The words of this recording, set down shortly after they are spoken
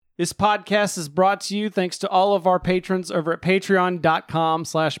This podcast is brought to you thanks to all of our patrons over at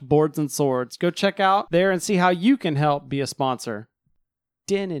patreon.com/boards and swords. Go check out there and see how you can help be a sponsor.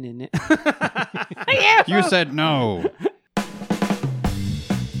 You said no.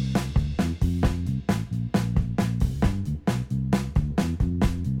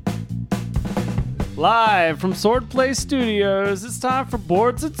 Live from Swordplay Studios, it's time for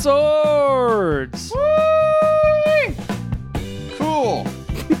Boards and Swords. Woo! Cool.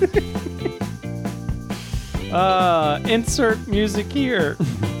 Insert music here.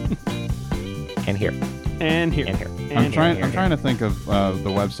 And here. And here. And here. I'm trying to think of the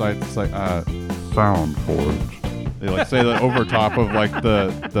website. It's like SoundForge. They like say that over top of like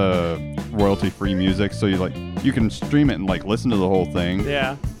the royalty-free music, so you can stream it and like listen to the whole thing.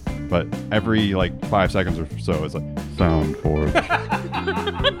 Yeah. But every like 5 seconds or so, it's like SoundForge.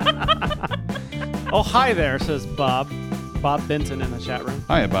 Oh, hi there, says Bob. Bob Benton in the chat room.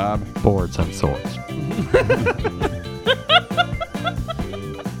 Hiya, Bob. Boards and swords.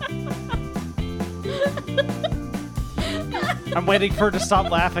 I'm waiting for her to stop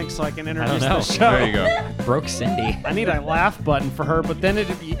laughing so I can introduce know. the show. There you go. Broke Cindy. I need a laugh button for her, but then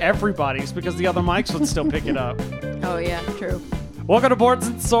it'd be everybody's because the other mics would still pick it up. Oh, yeah, true. Welcome to Boards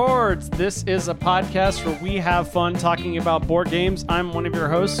and Swords. This is a podcast where we have fun talking about board games. I'm one of your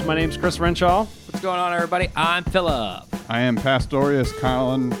hosts. My name's Chris Renshaw. What's going on, everybody? I'm Philip. I am Pastorius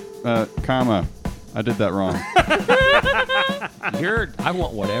Colin, comma. I did that wrong. I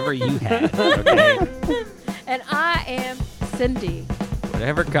want whatever you have, okay? And I am Cindy.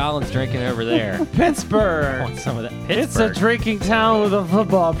 Whatever Colin's drinking over there. I Pittsburgh. want some of that. It's a Pittsburgh. drinking town with a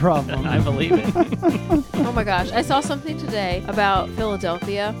football problem. I believe it. Oh my gosh, I saw something today about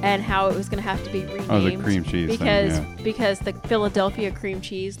Philadelphia and how it was going to have to be renamed. Oh, the cream cheese because thing, because the Philadelphia cream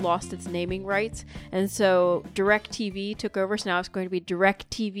cheese lost its naming rights, and so DirecTV took over. So now it's going to be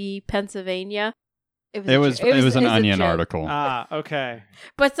DirecTV Pennsylvania. It was an Onion joke. article. Okay.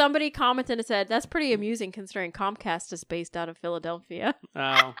 But somebody commented and said that's pretty amusing considering Comcast is based out of Philadelphia.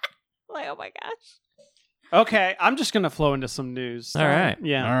 Oh. Like, oh my gosh. Okay, I'm just going to flow into some news. All right.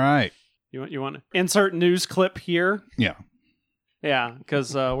 Yeah. All right. You want to insert news clip here? Yeah. Yeah,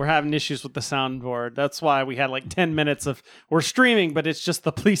 because we're having issues with the soundboard. That's why we had like 10 minutes of we're streaming, but it's just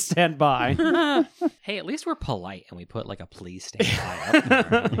the please stand by. Hey, at least we're polite and we put like a please stand by up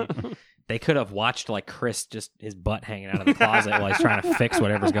there. They could have watched like Chris just his butt hanging out of the closet while he's trying to fix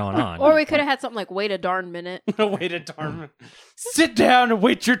whatever's going on. Or we could have had something like wait a darn minute. Wait a darn minute. Sit down and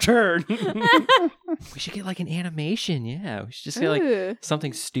wait your turn. We should get like an animation. Yeah, we should just get like Ooh.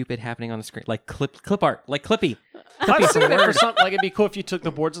 something stupid happening on the screen, like clip art, like Clippy. I was thinking for something like it'd be cool if you took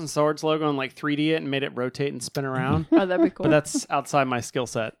the Boards and Swords logo and like 3D it and made it rotate and spin around. Oh, that'd be cool. But that's outside my skill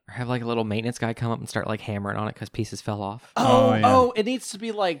set. Or have like a little maintenance guy come up and start like hammering on it because pieces fell off. Oh, yeah. It needs to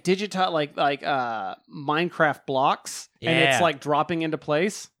be like digital, like Minecraft blocks, and it's Yeah. like dropping into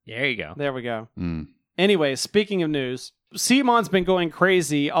place. There you go. There we go. Mm. Anyway, speaking of news, CMON's been going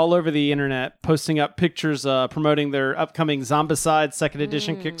crazy all over the internet, posting up pictures promoting their upcoming Zombicide 2nd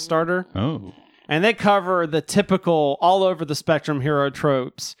Edition Kickstarter. Oh. And they cover the typical all over the spectrum hero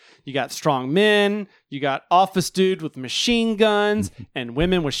tropes. You got strong men, you got office dude with machine guns, and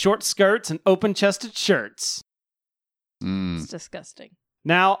women with short skirts and open-chested shirts. It's disgusting.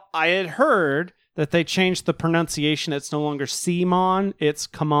 Now, I had heard that they changed the pronunciation. It's no longer CMON, it's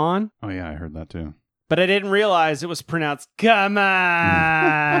come on. Oh, yeah, I heard that too. But I didn't realize it was pronounced come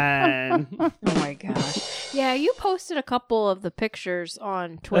on. Oh my gosh. Yeah, you posted a couple of the pictures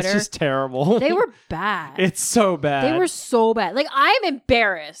on Twitter. That's just terrible. They were bad. It's so bad. They were so bad. Like, I'm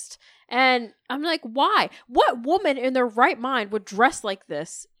embarrassed. And I'm like, why? What woman in their right mind would dress like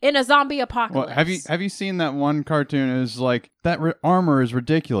this in a zombie apocalypse? Well, have you seen that one cartoon? Is like that armor is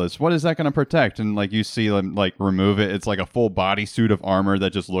ridiculous. What is that going to protect? And like you see them like remove it. It's like a full body suit of armor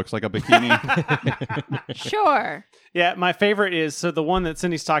that just looks like a bikini. Sure. Yeah, my favorite is, so the one that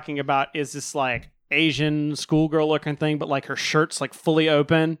Cindy's talking about is this like Asian schoolgirl looking thing, but like her shirt's like fully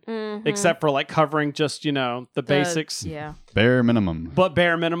open, except for like covering just, the basics. Yeah. Bare minimum. But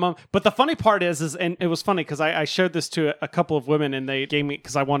bare minimum. But the funny part is and it was funny because I showed this to a couple of women and they gave me,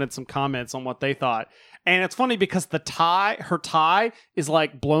 because I wanted some comments on what they thought. And it's funny because her tie is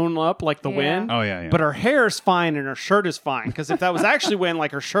like blown up like the wind. Oh, yeah. But her hair is fine and her shirt is fine. Because if that was actually wind,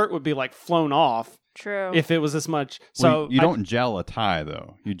 like her shirt would be like flown off. True. if it was this much. Well, So you don't gel a tie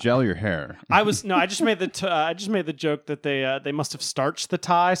though. You gel your hair. I just made the joke that they must have starched the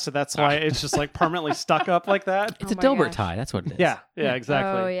tie, so that's why it's just like permanently stuck up like that. It's Oh a my Dilbert gosh. tie. That's what it is. Yeah,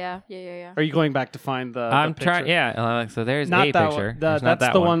 exactly. Oh yeah. Are you going back to find the? I'm the trying. picture? Yeah. So there's Not a that picture. one. There's not That's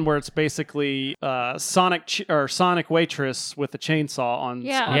that the one where it's basically Sonic waitress with a chainsaw on.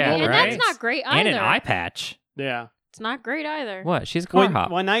 Yeah, on Yeah, and roller right. that's not great either. and an eye patch. Yeah. It's not great either. What? She's a car Well,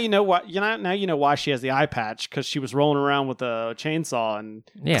 hop. well, now you know what. Now you know why she has the eye patch, because she was rolling around with a chainsaw and.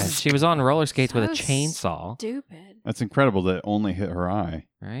 Yeah, she was on roller skates with a So chainsaw. Stupid. That's incredible that it only hit her eye.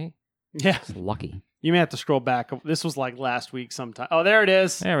 Right? Yeah, It's lucky. you may have to scroll back. This was like last week sometime. Oh, there it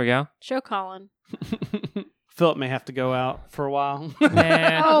is. There we go. Show Colin. Philip may have to go out for a while.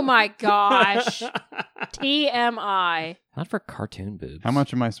 Nah, Oh my gosh. TMI. not for cartoon boobs. How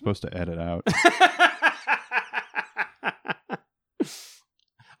much am I supposed to edit out?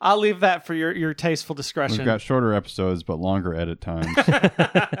 I'll leave that for your tasteful discretion. We've got shorter episodes but longer edit times.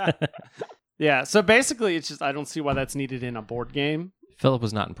 Yeah, so basically it's just I don't see why that's needed in a board game. Philip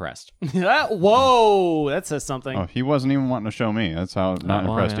was not impressed. Whoa, that says something. Oh, he wasn't even wanting to show me. That's how not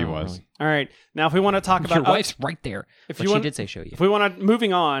well, impressed I he don't was. really- All right, now if we want to talk about Your wife's right there. if But you she want- did say show you. if we want to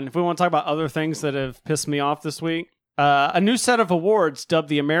moving on, if we want to talk about other things that have pissed me off this week, a new set of awards dubbed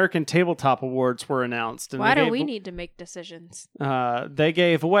the American Tabletop Awards were announced. And Why they do gave- we need to make decisions? They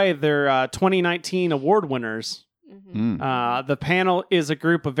gave away their 2019 award winners. Mhm. The panel is a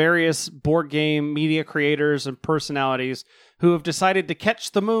group of various board game media creators and personalities who have decided to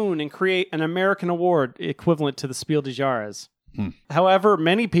catch the moon and create an American award equivalent to the Spiel des Jahres. However,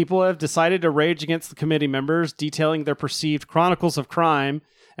 many people have decided to rage against the committee members, detailing their perceived chronicles of crime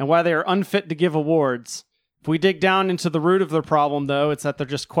and why they are unfit to give awards. If we dig down into the root of the problem, though, it's that they're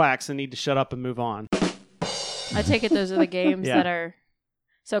just quacks and need to shut up and move on. I take it those are the games Yeah. that are.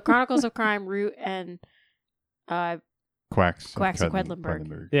 So Chronicles of Crime, Root, and Quacks. Quacks of Quedlinburg.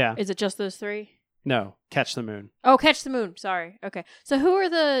 Quedlinburg. Yeah. is it just those three? No, Catch the Moon. Oh, Catch the Moon. Sorry. Okay. So who are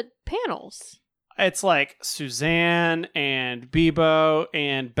the panels? It's like Suzanne and Bebo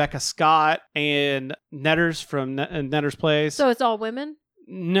and Becca Scott and Netters from Netter's Place. So it's all women?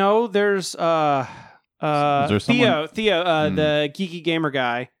 No, there's there Theo, someone- the geeky gamer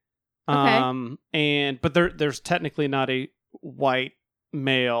guy. Okay. But there's technically not a white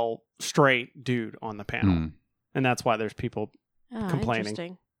male straight dude on the panel. Hmm. And that's why there's people. Oh, Complaining.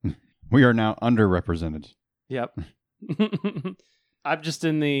 Interesting. We are now underrepresented. Yep. I'm just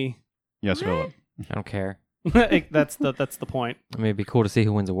in the Yes, Philip. I don't care. that's the point. I mean, it'd be cool to see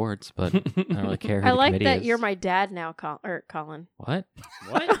who wins awards, but I don't really care who I the like committee that is. you're my dad now, Colin. What?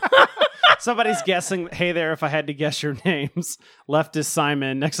 Somebody's guessing, hey there, if I had to guess your names. Left is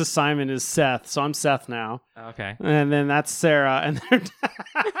Simon. Next to Simon is Seth. So I'm Seth now. Okay. And then that's Sarah. And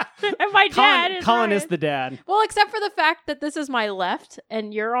And my dad is Colin Ryan. is the dad. Well, except for the fact that this is my left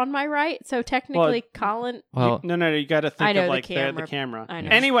and you're on my right. So technically, Colin. Well, No. You got to I think know of the like the camera. camera. I know.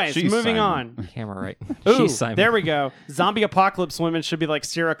 Anyways, She's moving Simon. on. camera right. Ooh, She's Simon. there we go. Zombie apocalypse women should be like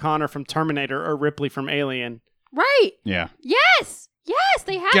Sarah Connor from Terminator or Ripley from Alien. Right. Yeah. Yes.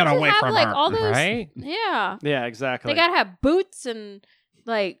 They have Get to away have from like her. all those. Right? Yeah. Yeah, exactly. They gotta have boots and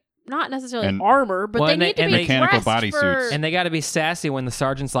like not necessarily And- armor, but Well, they and they- need to and be mechanical dressed bodysuits. for- And they got to be sassy when the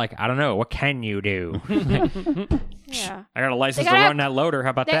sergeant's like, I don't know, what can you do? yeah. I got a license They to gotta run that loader.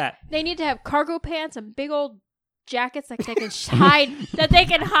 How about They, that? they need to have cargo pants and big old jackets that they can hide. That they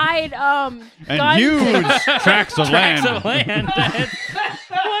can hide. And guns huge tracts of land. Tracts of land.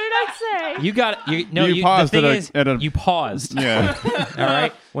 What did I say? You got you. No, You you paused the thing at a- is, at a- you paused. Yeah. All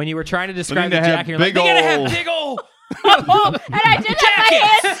right. When you were trying to describe need the to have jacket, you're like, big they gotta have ol'- big old. Oh, and I did have my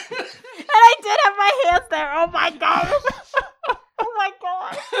hands. And I did have my hands there. Oh my god. Oh my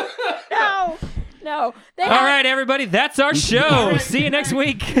god. No. They All have- right, everybody, that's our show. See you next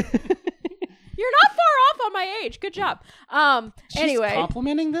week. You're not far off on my age. Good job. She's Anyway.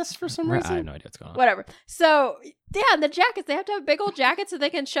 complimenting this for some I reason. have no idea what's going on. Whatever. So yeah, the jackets, they have to have big old jackets so they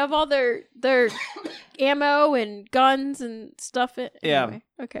can shove all their ammo and guns and stuff in. Yeah. Anyway,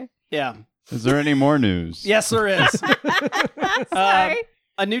 okay. Yeah. Is there any more news? Yes, there is. Sorry.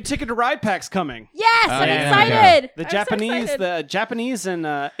 A new Ticket to Ride pack's coming. Yes, I'm yeah, excited. The I'm so excited. the Japanese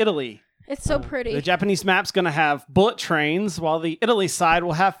and Italy. It's so pretty. The Japanese map's going to have bullet trains, while the Italy side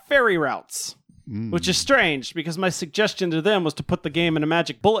will have ferry routes. Which is strange, because my suggestion to them was to put the game in a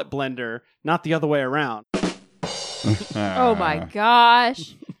magic bullet blender, not the other way around. Oh my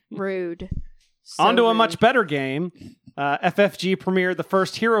gosh. Rude. So On to a rude. much better game. FFG premiered the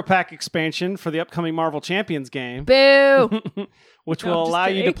first Hero Pack expansion for the upcoming Marvel Champions game, Boo. which No, will I'm just allow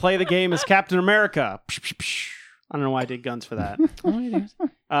you to kidding. play the game as Captain America. Psh, psh, psh. I don't know why I did guns for that. Should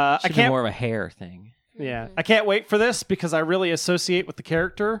I be can't. more of a hair thing. Yeah, I can't wait for this because I really associate with the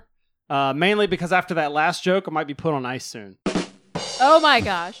character. Mainly because after that last joke, I might be put on ice soon. Oh my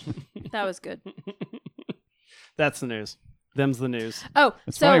gosh, that was good. That's the news. Them's the news. Oh,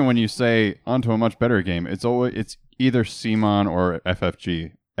 It's so funny when you say onto a much better game. It's either CMON or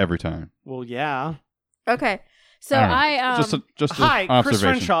FFG every time. Well, yeah. okay, so don't know. I Just Hi, an Chris observation.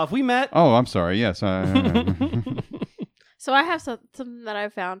 Renshaw. Have we met? Oh, I'm sorry. Yes. So I have something that I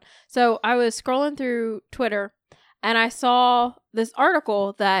found. So I was scrolling through Twitter and I saw this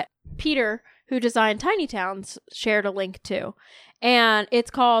article that Peter, who designed Tiny Towns, shared a link to. And it's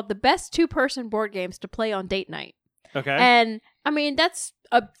called The Best Two-Person Board Games to Play on Date Night. Okay. And I mean, that's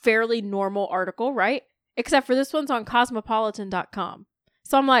a fairly normal article, right? Except for this one's on cosmopolitan.com.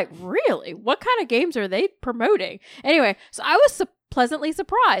 So I'm like, really? What kind of games are they promoting? Anyway, so I was pleasantly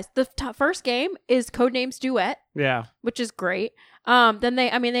surprised. The first game is Codenames Duet, yeah. which is great. Then they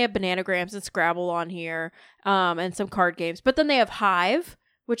have Bananagrams and Scrabble on here, and some card games. But then they have Hive,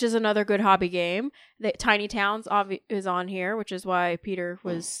 which is another good hobby game. Tiny Towns is on here, which is why Peter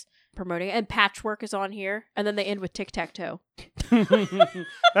was promoting it. And Patchwork is on here. And then they end with Tic-Tac-Toe.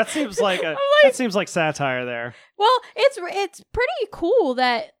 That seems like that seems like satire there. Well, it's pretty cool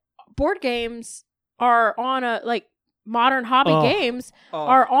that board games are on a modern hobby games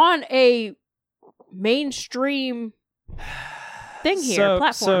are on a mainstream thing here,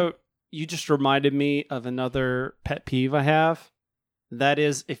 platform. So you just reminded me of another pet peeve I have. That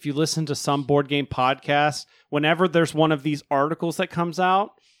is, if you listen to some board game podcasts, whenever there's one of these articles that comes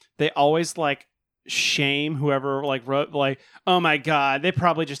out, they always shame whoever wrote oh my god, they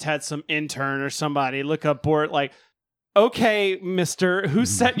probably just had some intern or somebody look up board okay, mister, who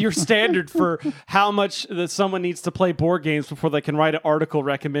set your standard for how much that someone needs to play board games before they can write an article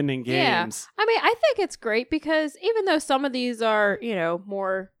recommending games? Yeah. I mean, I think it's great because even though some of these are,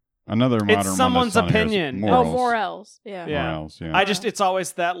 more... Another modern It's one someone's that's on here is opinion. Morals. Oh, morals. Yeah. Morals, yeah. It's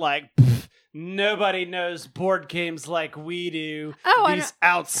always that nobody knows board games like we do. Oh, These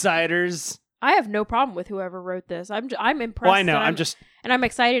outsiders. I have no problem with whoever wrote this. I'm impressed. Well, I know. And I'm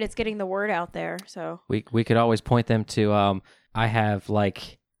excited it's getting the word out there. So We could always point them to I have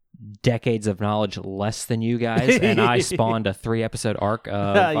decades of knowledge less than you guys, and I spawned a 3-episode arc of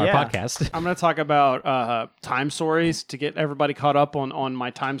our podcast. I'm going to talk about Time Stories to get everybody caught up on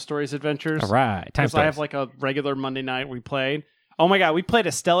my Time Stories adventures. All right, Because I have a regular Monday night we played. Oh my god, we played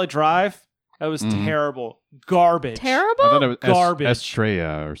Estella Drive. That was terrible. Garbage. terrible. I thought it was Garbage.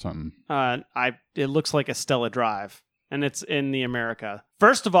 Estrella or something. It looks like Estella Drive, and it's in the America.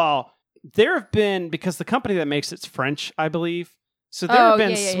 First of all, there have been, because the company that makes it's French, I believe. So there have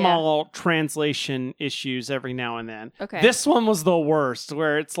been small translation issues every now and then. Okay. This one was the worst,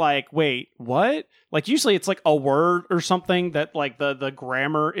 where it's wait, what? Usually it's a word or something that the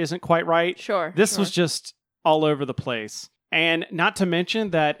grammar isn't quite right. Sure. This was just all over the place. And not to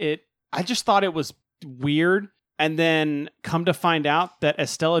mention that I just thought it was weird. And then come to find out that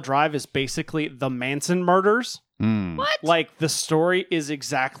Estella Drive is basically the Manson murders. What? The story is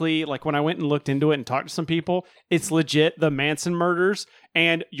exactly when I went and looked into it and talked to some people, it's legit the Manson murders.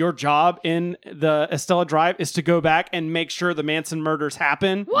 And your job in the Estella Drive is to go back and make sure the Manson murders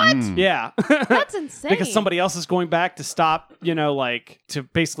happen. What? Yeah. That's insane. Because somebody else is going back to stop, to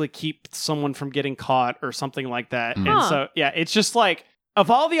basically keep someone from getting caught or something like that. And so, yeah, it's just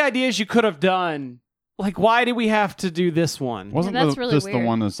of all the ideas you could have done, why do we have to do this one? Wasn't that's really this weird. the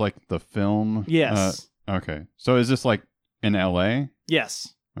one that's the film? Yes. Okay. So is this in LA?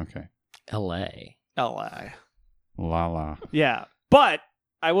 Yes. Okay. L.A. LA. La la. Yeah. But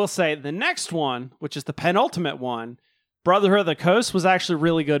I will say the next one, which is the penultimate one, Brotherhood of the Coast, was actually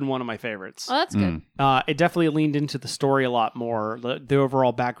really good and one of my favorites. Oh, that's good. It definitely leaned into the story a lot more, the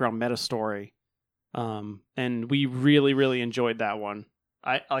overall background meta story. And we really, really enjoyed that one.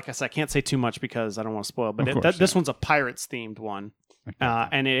 Like I said, I can't say too much because I don't want to spoil, but this one's a pirates themed one.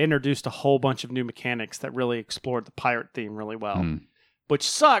 And it introduced a whole bunch of new mechanics that really explored the pirate theme really well. Which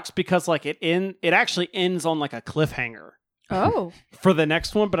sucks because it actually ends on a cliffhanger Oh. for the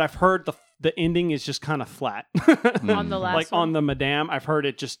next one, but I've heard the ending is just kind of flat. On the last one? On the Madame, I've heard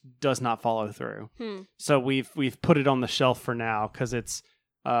it just does not follow through. So we've put it on the shelf for now because it's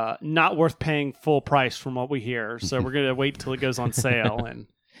not worth paying full price from what we hear. So we're gonna wait till it goes on sale, and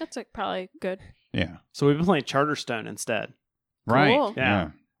That's probably good. Yeah. so we've been playing Charterstone instead. Right. Cool.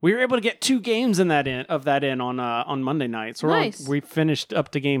 Yeah. We were able to get 2 games in on Monday night. So Nice. we finished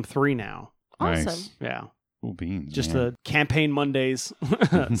up to game 3 now. Awesome. Nice. Yeah. Cool beans. Just man. a campaign Mondays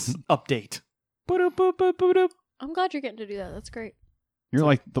update. Boop, boop, boop, boop, boop. I'm glad you're getting to do that. That's great. You're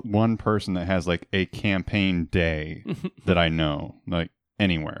like the one person that has like a campaign day that I know, like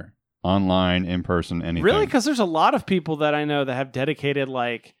anywhere. Online, in person, anything. Really? Because there's a lot of people that I know that have dedicated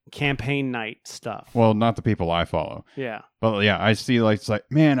like campaign night stuff. Well, not the people I follow. Yeah. But yeah, I see like, it's like,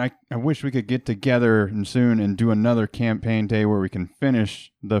 man, I wish we could get together and soon and do another campaign day where we can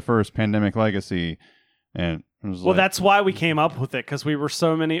finish the first Pandemic Legacy. And it was Well, like, that's why we came up with it, because we were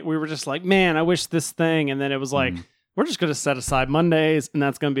just like, man, I wish this thing. And then it was like, we're just going to set aside Mondays and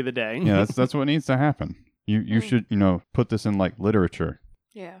that's going to be the day. yeah, that's what needs to happen. You should, put this in like literature.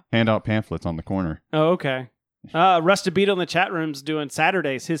 Yeah. Hand out pamphlets on the corner. Oh, okay. Rusted Beetle in the chat room's doing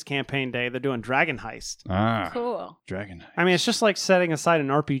Saturday's his campaign day. They're doing Dragon Heist. Ah, Cool. Dragon. I mean, it's just like setting aside an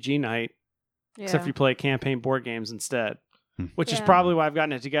RPG night, Yeah. except you play campaign board games instead, which is Yeah. probably why I've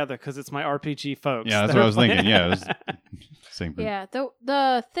gotten it together, because it's my RPG folks. Yeah, that's that what are I was thinking. playing- Yeah, it was same thing. Yeah,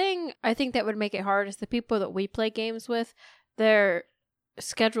 the thing I think that would make it hard is the people that we play games with, their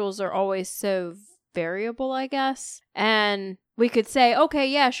schedules are always so variable, I guess. And we could say, okay,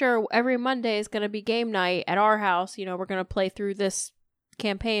 yeah, sure, every Monday is going to be game night at our house. We're going to play through this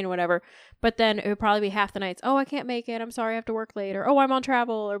campaign or whatever. But then it would probably be half the nights. Oh, I can't make it. I'm sorry, I have to work late. Or, oh, I'm on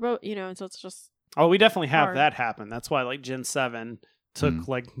travel. Or, and so it's just Oh, we definitely have hard. that happen. That's why like Gen 7 took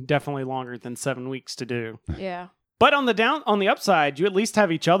like definitely longer than 7 weeks to do. yeah. But on the upside, you at least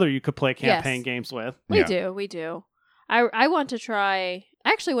have each other you could play campaign Yes. games with. We Yeah. do. I want to try.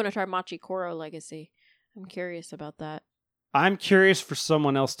 I actually want to try Machi Koro Legacy. I'm curious about that. I'm curious for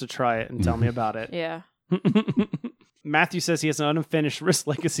someone else to try it and tell me about it. Yeah. Matthew says he has an unfinished Risk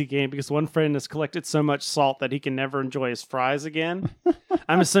Legacy game because one friend has collected so much salt that he can never enjoy his fries again.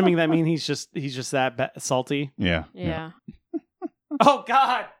 I'm assuming that means he's just that salty. Yeah. Yeah. Oh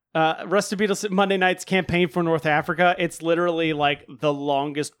God! Rusty Beetle said Monday Night's campaign for North Africa. It's literally like the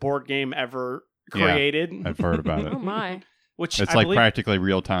longest board game ever Yeah. created. I've heard about it. Oh my. Which It's I like believe- practically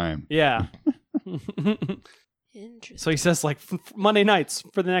real time. Yeah. Interesting. So he says like Monday nights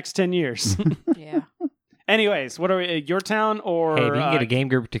for the next 10 years. Yeah. Anyways, what are we? Your Town or Hey, if you can get a game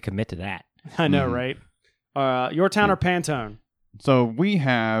group to commit to that. I know, Mhm. right? Your Town or Pantone? So we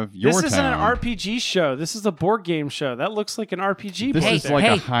have Your This isn't an Town. RPG show. This is a board game show. That looks like an RPG. This board is game. like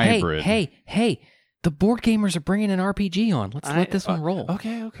a hybrid. Hey, the board gamers are bringing an RPG on. Let's let this one roll.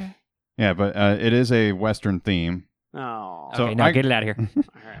 Okay. Yeah, but it is a Western theme. Oh, So Okay, now I- get it out of here. all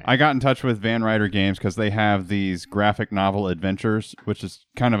right. I got in touch with Van Ryder Games because they have these graphic novel adventures, which is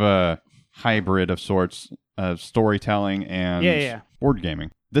kind of a hybrid of sorts of storytelling and Yeah. board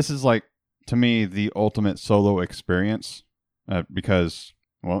gaming. This is like, to me, the ultimate solo experience because,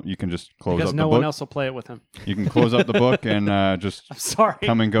 well, you can just close Because up no the one book. else will play it with him. You can close up the book and just I'm sorry.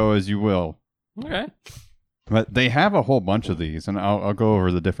 come and go as you will. Okay. But they have a whole bunch of these, and I'll go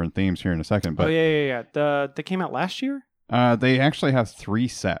over the different themes here in a second. Oh But yeah. They came out last year. they actually have 3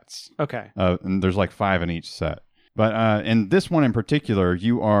 sets. Okay. And there's like 5 in each set. But in this one in particular,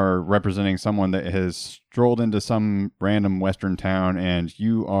 you are representing someone that has strolled into some random Western town, and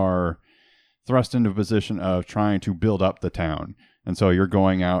you are thrust into a position of trying to build up the town. And so you're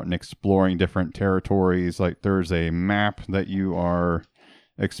going out and exploring different territories. Like there's a map that you are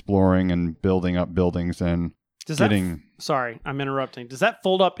exploring and building up buildings and Does getting... Sorry, I'm interrupting. Does that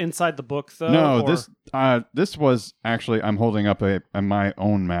fold up inside the book though? No, or- this was actually, I'm holding up my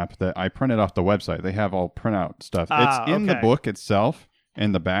own map that I printed off the website. They have all printout stuff. Ah, It's in the okay. book itself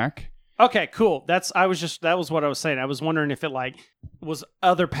in the back. Okay, cool. That was what I was saying. I was wondering if it like was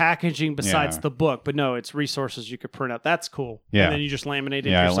other packaging besides Yeah. the book, but no, it's resources you could print out. That's cool. Yeah. And then you just laminate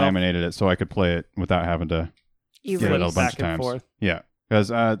it Yeah, yourself. I laminated it so I could play it without having to You get it a raise- bunch back of and times. forth. Yeah, because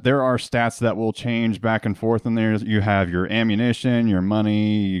there are stats that will change back and forth in there. You have your ammunition, your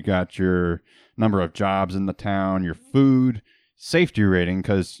money, you got your number of jobs in the town, your food, safety rating,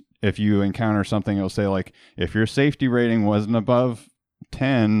 because if you encounter something, it'll say like, if your safety rating wasn't above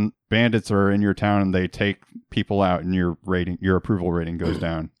 10, bandits are in your town and they take people out and your approval rating goes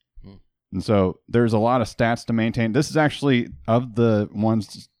down. And so there's a lot of stats to maintain. This is actually, of the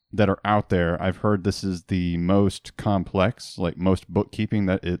ones that are out there, I've heard this is the most complex, like most bookkeeping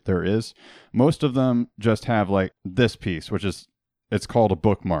that there is. Most of them just have like this piece, which is, it's called a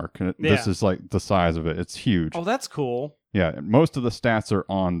bookmark. And This Yeah. is like the size of it. It's huge. Oh, that's cool. Yeah, most of the stats are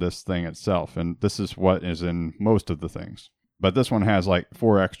on this thing itself, and this is what is in most of the things. But this one has like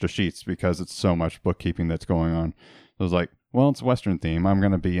 4 extra sheets because it's so much bookkeeping that's going on. I was like, well, it's Western theme. I'm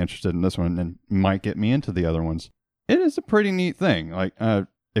going to be interested in this one and might get me into the other ones. It is a pretty neat thing. Like,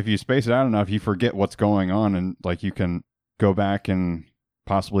 if you space it out enough, you forget what's going on, and like you can go back and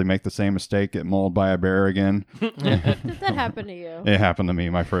possibly make the same mistake, get mauled by a bear again. Did that happen to you? It happened to me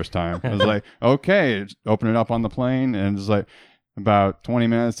my first time. I was like, okay, open it up on the plane, and it's like, About 20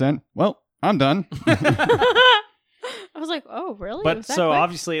 minutes in, well, I'm done. I was like, oh, really? But Was that so quick?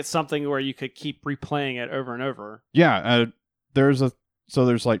 obviously it's something where you could keep replaying it over and over. Yeah, there's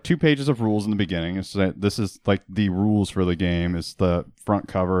like 2 pages of rules in the beginning. This is like the rules for the game. It's the front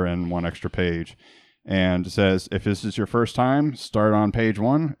cover and 1 extra page. And it says, if this is your first time, start on page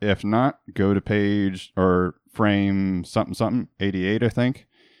 1. If not, go to page or frame something, 88, I think,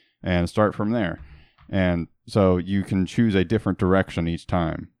 and start from there. And so you can choose a different direction each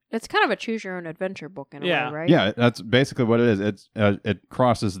time. It's kind of a choose your own adventure book in a Yeah. way, right? Yeah, that's basically what it is. It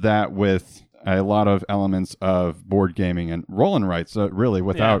crosses that with a lot of elements of board gaming and roll and writes, really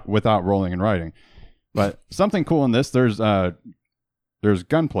without rolling and writing. But something cool in this, there's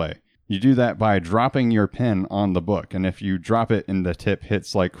gunplay. You do that by dropping your pin on the book, and if you drop it and the tip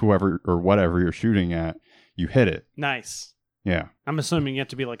hits like whoever or whatever you're shooting at, you hit it. Nice. Yeah. I'm assuming you have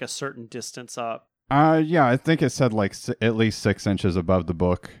to be like a certain distance up. Yeah, I think it said like at least 6 inches above the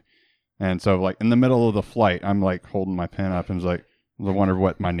book. And so, like, in the middle of the flight, I'm, like, holding my pen up and was like, I wonder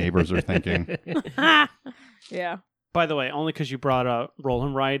what my neighbors are thinking. Yeah. By the way, only because you brought up roll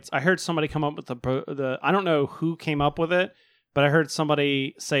and writes, I heard somebody come up with the I don't know who came up with it, but I heard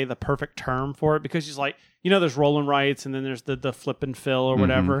somebody say the perfect term for it because he's like, there's roll and writes and then there's the flip and fill or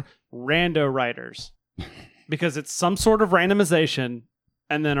whatever. Rando writers. Because it's some sort of randomization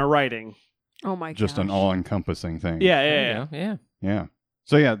and then a writing. Oh my god. Just an all-encompassing thing. Yeah. Yeah.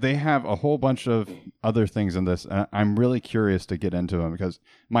 So, yeah, they have a whole bunch of other things in this. And I'm really curious to get into them because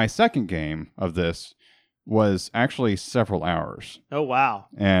my second game of this was actually several hours. Oh, wow.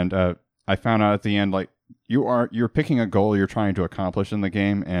 And I found out at the end, like, you're picking a goal you're trying to accomplish in the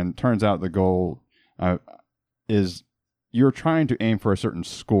game, and turns out the goal is you're trying to aim for a certain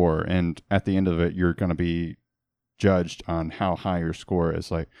score, and at the end of it, you're going to be judged on how high your score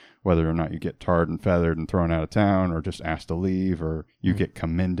is, like whether or not you get tarred and feathered and thrown out of town, or just asked to leave, or you get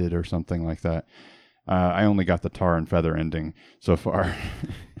commended or something like that. I only got the tar and feather ending so far.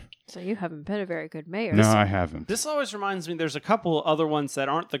 So you haven't been a very good mayor. No, I haven't. This always reminds me, there's a couple other ones that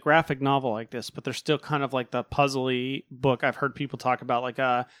aren't the graphic novel like this, but they're still kind of like the puzzly book I've heard people talk about. Like,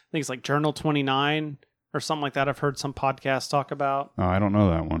 I think it's like Journal 29 or something like that. I've heard some podcasts talk about. Oh, I don't know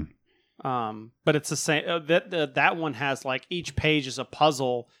that one. But it's the same. That one has like each page is a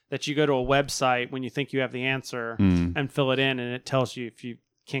puzzle that you go to a website when you think you have the answer and fill it in, and it tells you if you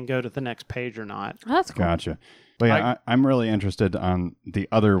can go to the next page or not. Oh, that's cool. Gotcha. But yeah, I'm really interested on the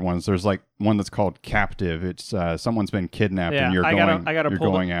other ones. There's like one that's called Captive. It's someone's been kidnapped and you're going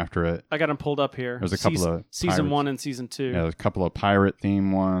after it. I got them pulled up here. There's a couple of season pirates. 1 and season 2. Yeah, there's a couple of pirate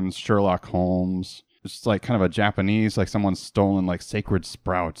theme ones. Sherlock Holmes. It's like kind of a Japanese, like someone's stolen like sacred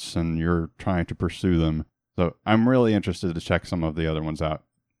sprouts and you're trying to pursue them. So I'm really interested to check some of the other ones out.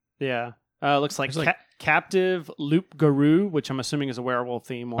 Yeah. Looks like Captive, Loop Garou, which I'm assuming is a werewolf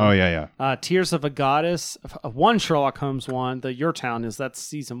theme one. Oh, yeah. Tears of a Goddess, one Sherlock Holmes one. The Your Town that's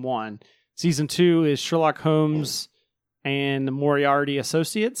season 1. Season 2 is Sherlock Holmes and the Moriarty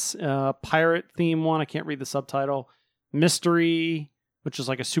Associates. Pirate theme one. I can't read the subtitle. Mystery, which is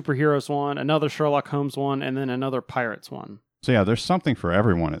like a superheroes one. Another Sherlock Holmes one, and then another Pirates one. So yeah, there's something for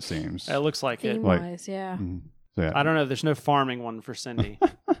everyone, it seems. It looks like it. Theme-wise, yeah. So, yeah. I don't know. There's no farming one for Cindy.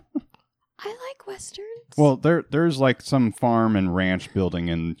 I like westerns. Well, there's like some farm and ranch building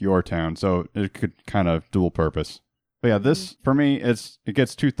in your town, so it could kind of dual purpose. But yeah, this for me, it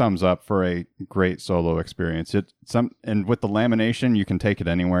gets 2 thumbs up for a great solo experience. And with the lamination, you can take it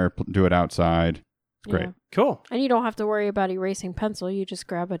anywhere, do it outside. It's great. Yeah. Cool. And you don't have to worry about erasing pencil. You just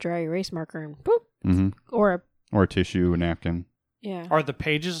grab a dry erase marker and boop. Mm-hmm. Or a tissue, a napkin. Yeah. Are the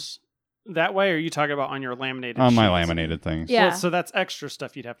pages that way, or are you talking about on your laminated On my sheets? laminated things. Yeah. So that's extra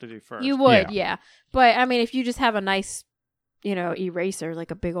stuff you'd have to do first. You would, yeah. But I mean, if you just have a nice, eraser,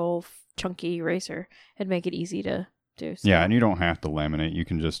 like a big old chunky eraser, it'd make it easy to do. So. Yeah, and you don't have to laminate. You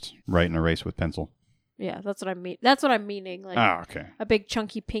can just write and erase with pencil. Yeah, that's what I mean. That's what I'm meaning. Like okay. a big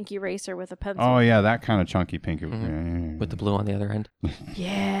chunky pink eraser with a pencil. Oh, yeah, that kind of chunky pink. Mm-hmm. With the blue on the other end.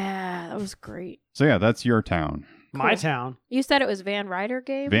 Yeah, that was great. So yeah, that's your town. My Cool. town. You said it was Van Ryder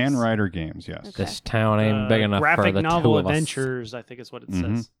Games? Van Ryder Games, yes. Okay. This town ain't big enough for graphic the novel two of us. adventures, I think is what it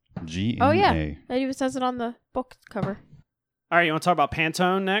Mhm. says. GNA. Oh, yeah. It even says it on the book cover. All right, you want to talk about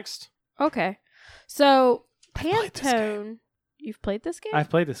Pantone next? Okay. So, played this game. Pantone... You've played this game? I've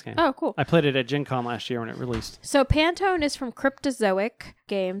played this game. Oh, cool. I played it at Gen Con last year when it released. So Pantone is from Cryptozoic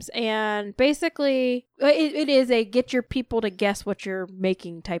Games, and basically it is a get your people to guess what you're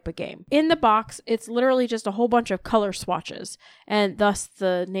making type of game. In the box, it's literally just a whole bunch of color swatches, and thus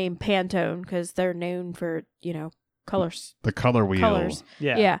the name Pantone, because they're known for, colors. The color wheel. Colors.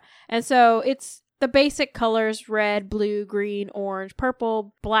 Yeah. Yeah. And so it's the basic colors: red, blue, green, orange,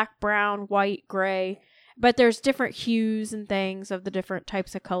 purple, black, brown, white, gray. But there's different hues and things of the different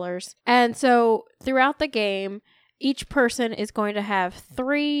types of colors. And so throughout the game, each person is going to have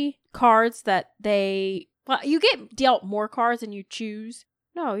 3 cards that you get dealt more cards than you choose.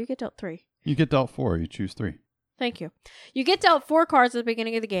 No, you get dealt 3. You get dealt 4. You choose 3. Thank you. You get dealt 4 cards at the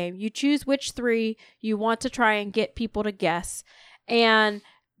beginning of the game. You choose which 3 you want to try and get people to guess. And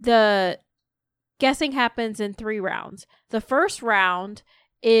the guessing happens in 3 rounds. The first round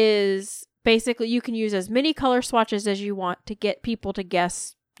is basically you can use as many color swatches as you want to get people to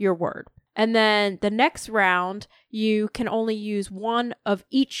guess your word. And then the next round, you can only use 1 of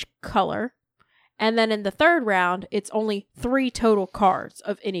each color. And then in the third round, it's only 3 total cards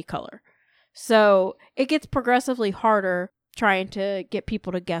of any color. So it gets progressively harder trying to get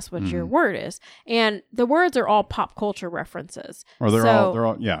people to guess what your word is. And the words are all pop culture references. Or they're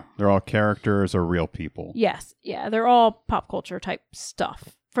all characters or real people. Yes. Yeah, they're all pop culture type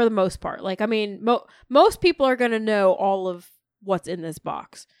stuff for the most part. Like, I mean, most people are going to know all of what's in this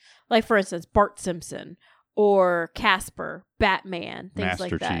box. Like, for instance, Bart Simpson or Casper, Batman, things Master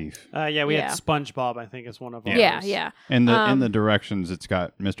like that. Chief. We had SpongeBob, I think, is one of them. Yeah. And in the directions, it's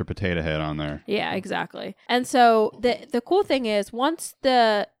got Mr. Potato Head on there. Yeah, exactly. And so the cool thing is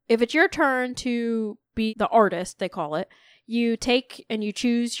if it's your turn to be the artist, they call it, you take and you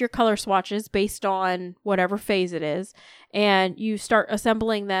choose your color swatches based on whatever phase it is, and you start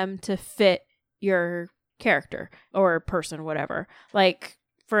assembling them to fit your character or person, whatever. Like,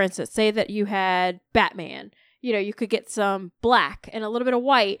 for instance, say that you had Batman. You know, you could get some black and a little bit of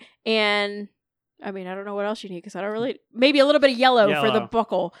white, and I mean, I don't know what else you need because I don't really, maybe a little bit of yellow for the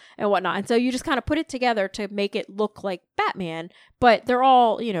buckle and whatnot. And so you just kind of put it together to make it look like Batman, but they're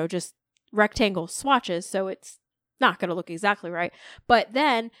all, you know, just rectangle swatches, so it's not going to look exactly right. But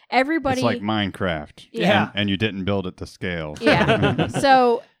then everybody... It's like Minecraft. Yeah. And you didn't build it to scale. Yeah.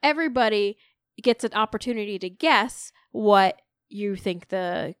 So everybody gets an opportunity to guess what you think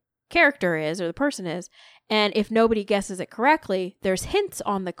the character is or the person is. And if nobody guesses it correctly, there's hints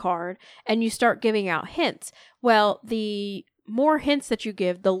on the card and you start giving out hints. Well, the more hints that you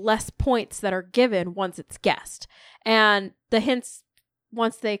give, the less points that are given once it's guessed. And the hints,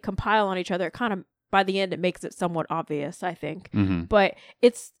 once they compile on each other, it kind of, by the end, it makes it somewhat obvious, I think. Mm-hmm. But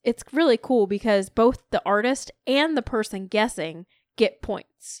it's really cool because both the artist and the person guessing get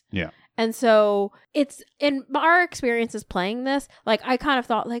points. Yeah. And so it's, in our experiences playing this, like, I kind of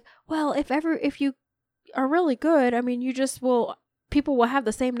thought, like, well, if you are really good, I mean, people will have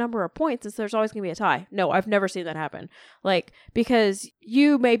the same number of points, and so there's always going to be a tie. No, I've never seen that happen. Like, because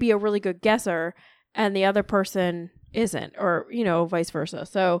you may be a really good guesser and the other person isn't, or, you know, vice versa.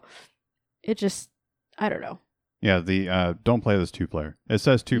 So it just, I don't know. Yeah, the don't play this 2-player. It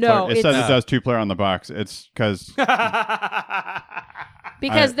says 2-player. No, it says it does 2-player on the box. It's because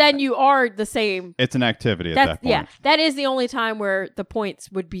Because then you are the same. It's an activity at that point. Yeah, that is the only time where the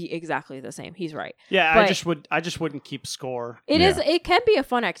points would be exactly the same. He's right. Yeah, But I just wouldn't keep score. It can be a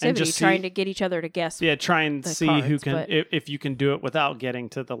fun activity just trying to get each other to guess. Yeah, try and the see who cards, can but- if you can do it without getting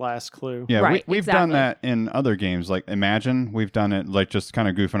to the last clue. Yeah, Right, we've done exactly. that in other games. Like Imagine, we've done it like just kind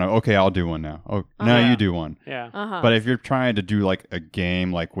of goofing out. Okay, I'll do one now. Oh, no, Uh-huh. you do one. Yeah. Uh-huh. But if you're trying to do like a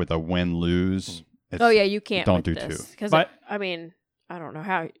game like with a win-lose, Oh yeah, you can't. don't with do this, two. because But- I mean, I don't know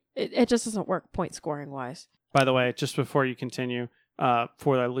how it just doesn't work point scoring wise. By the way, just before you continue,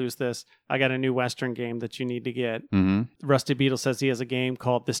 before I lose this, I got a new Western game that you need to get. hmm Rusty Beetle says he has a game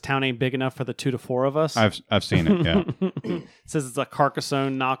called "This Town Ain't Big Enough for the 2 to 4 of Us." I've seen it. Yeah. It says it's a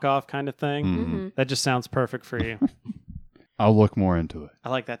Carcassonne knockoff kind of thing. Mhm. Mm-hmm. That just sounds perfect for you. I'll look more into it. I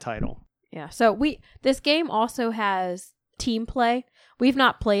like that title. Yeah. So this game also has team play. We've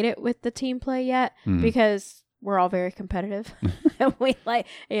not played it with the team play yet Mhm. because we're all very competitive. And we like,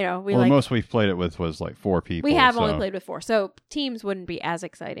 Well, the most we've played it with was like 4 people. we have so- only played with 4, so teams wouldn't be as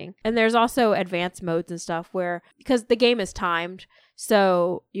exciting. And there's also advanced modes and stuff where, because the game is timed,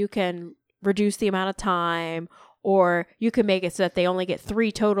 so you can reduce the amount of time, or you can make it so that they only get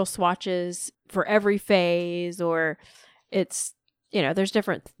 3 total swatches for every phase, or it's, there's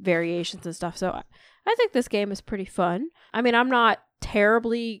different variations and stuff. So I think this game is pretty fun. I mean, I'm not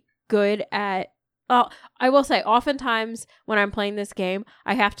terribly good at, I will say, oftentimes when I'm playing this game,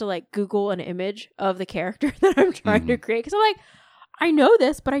 I have to like Google an image of the character that I'm trying to create, because I'm like, I know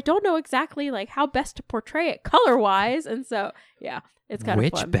this, but I don't know exactly like how best to portray it color wise, and so yeah, it's kind of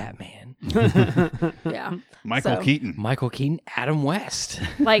Which fun. Batman? Yeah, Michael So- Keaton. Michael Keaton, Adam West.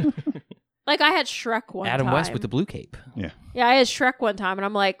 like I had Shrek one Adam time. West with the blue cape. Yeah, I had Shrek one time, and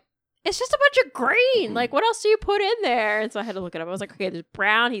I'm like, it's just a bunch of green. Like, what else do you put in there? And so I had to look it up. I was like, okay, there's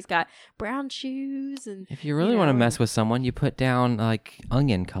brown. He's got brown shoes. And If you really want to mess with someone, you put down like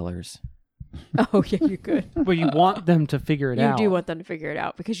onion colors. Oh, yeah, you could. But you want them to figure it You out. do want them to figure it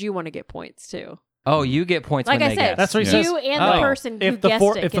out because you want to get points too. Oh, you get points Like when I they said, guess. That's what he you says. and the Oh. person who if the guessed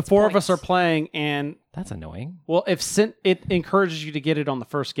four it if the gets four of us are points. playing, and That's annoying. well, if it encourages you to get it on the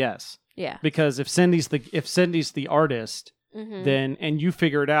first guess, Yeah. because if Cindy's the artist, Mhm. then and you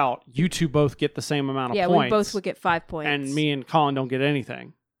figure it out, you two both get the same amount of Yeah, points. we both would get 5 points. and me and Colin don't get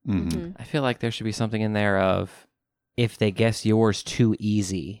anything. Mhm. Mhm. I feel like there should be something in there of if they guess yours too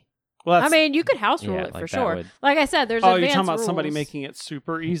easy. Well, I that's, mean, you could house rule Yeah, it like for that sure. would- Like I said, there's oh, you're advanced talking about somebody rules. making it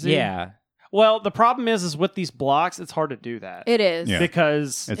super easy. Yeah. Well, the problem is with these blocks, it's hard to do that It is. Yeah.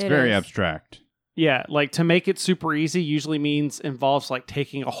 because It's It very is. abstract. yeah, like to make it super easy usually involves like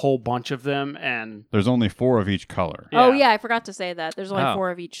taking a whole bunch of them and There's only 4 of each color, Oh yeah, I forgot to say that. There's only Oh. 4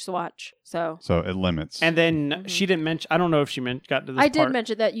 of each swatch. So so it limits. And then Mhm. she didn't mention. I don't know if she got to this. I did part.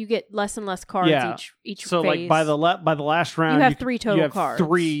 mention that you get less and less cards Yeah. each So phase. like by the last round, you have 3 total you have cards.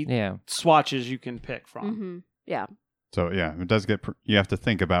 3 Yeah. swatches you can pick from. Mm-hmm. Yeah. So yeah, it does get. You have to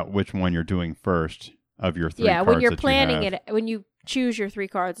think about which one you're doing first of your 3 Yeah, cards when you're that you planning have. it, when you choose your 3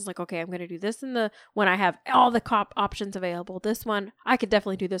 cards, it's like, okay, I'm going to do this when I have all the options available. This one, I could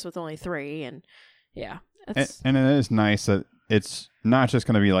definitely do this with only 3, and yeah, it's, And it is nice that it's not just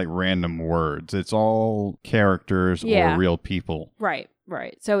going to be like random words. It's all characters Yeah. or real people. right.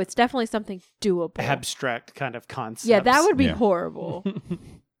 So it's definitely something doable. Abstract kind of concepts. Yeah, that would be Yeah. horrible.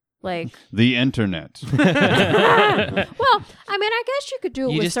 Like, The internet. well, I mean, I guess you could do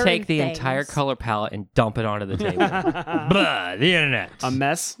it You with just certain take the things. entire color palette and dump it onto the table. Blah, the internet. a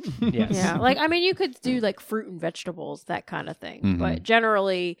mess. Yes. Yeah, like I mean, you could do like fruit and vegetables, that kind of thing. Mhm. But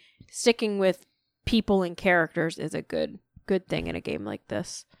generally, sticking with people and characters is a good thing in a game like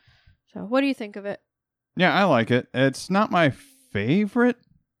this. So, what do you think of it? Yeah, I like it. It's not my favorite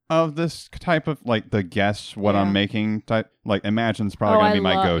of this type of like the guess what Yeah. I'm making type. Like Imagine's probably going to be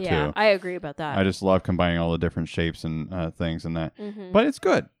my go-to. Yeah, I agree about that. I just love combining all the different shapes and things and that. Mhm. But it's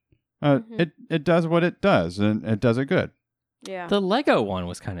good. Mhm. It does what it does, and it does it good. Yeah. The Lego one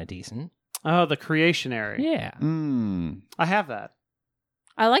was kind of decent. Oh, the Creationary. Yeah. Mm. I have that.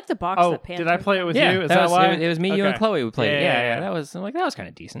 I like the box. Oh, that did I play it with yeah, you? Is that was, why? It was me, you, and Okay. Chloe. We played it. Yeah, Yeah, yeah. That was I'm like that was kind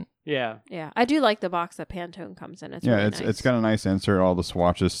of decent. Yeah. Yeah, I do like the box that Pantone comes in. It's Yeah, really it's nice. got a nice insert. All the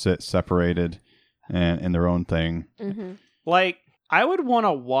swatches sit separated and in their own thing. Mm-hmm. Like, I would want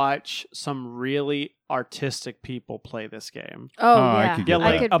to watch some really artistic people play this game. Oh, I yeah, could Get get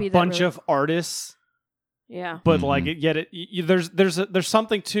like that. a be that bunch really- of artists, Yeah. but Mhm. like yet there's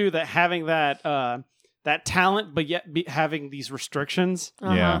something too that having that talent, but yet having these restrictions.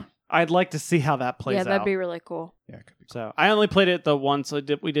 Uh-huh. Yeah. I'd like to see how that plays Yeah, that'd out. be really cool. Yeah, it could be. So I only played it the once.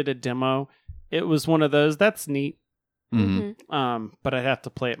 We did a demo. It was one of those. That's neat. Mhm. Mhm. But I'd have to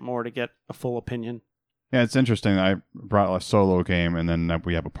play it more to get a full opinion. Yeah, it's interesting. I brought a solo game, and then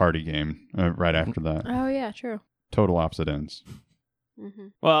we have a party game right after that. Oh yeah, true. Total opposite ends. Mm-hmm.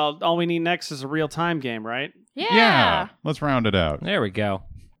 Well, all we need next is a real time game, right? Yeah. Let's round it out. There we go.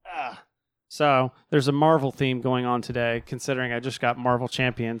 So there's a Marvel theme going on today, considering I just got Marvel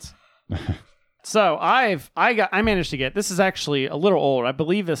Champions. So I managed to get, this is actually a little old. I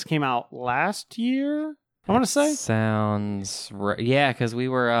believe this came out last year. I want to say. Sounds right. Yeah, because we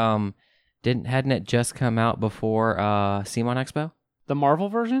were hadn't it just come out before Simon Expo? The Marvel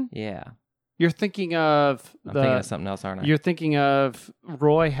version? Yeah, You're thinking of I'm thinking of something else, aren't I? You're thinking of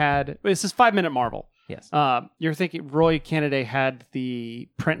Roy had, this is 5 Minute Marvel. Yes. You're thinking Roy Kennedy had the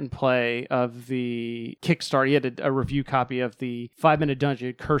print and play of the Kickstarter. He had a review copy of the 5 Minute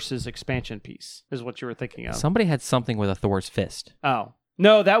Dungeon Curses expansion piece, is what you were thinking of. Somebody had something with a Thor's fist. Oh.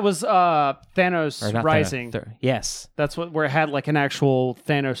 No, that was Thanos Or not Rising. yes. That's where it had like an actual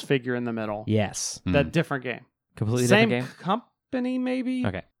Thanos figure in the middle. Yes. That different game. Completely Same different game. company, maybe?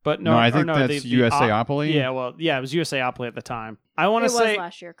 Okay. But No, I think that's the USAopoly. Yeah, well, yeah, it was USAopoly at the time. I want It to was say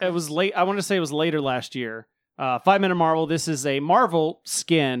last year. it was late. I want to say it was later last year. 5 Minute Marvel. This is a Marvel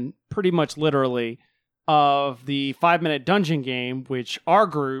skin, pretty much literally, of the 5 Minute Dungeon game, which our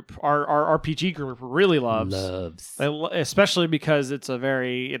group, our RPG group, really loves. Especially because it's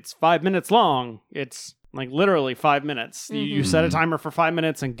 5 minutes long. It's like literally 5 minutes. You set a timer for 5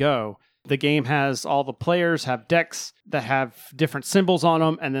 minutes and go. The game has all the players have decks that have different symbols on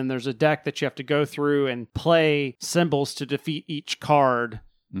them, and then there's a deck that you have to go through and play symbols to defeat each card.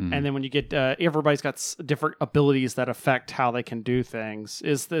 Mhm. And then when you get, everybody's got different abilities that affect how they can do things.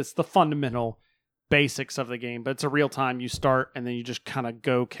 Is this the fundamental basics of the game, but it's a real time. You start and then you just kind of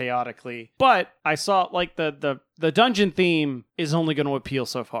go chaotically. But I saw like the dungeon theme is only going to appeal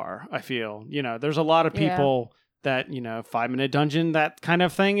so far. I feel, there's a lot of people that 5-minute dungeon, that kind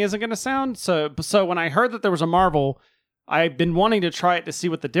of thing isn't going to sound. So when I heard that there was a Marvel, I've been wanting to try it to see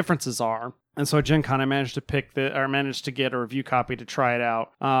what the differences are. And so at Gen Con, I managed to get a review copy to try it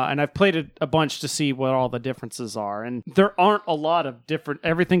out. And I've played it a bunch to see what all the differences are. And there aren't a lot of different,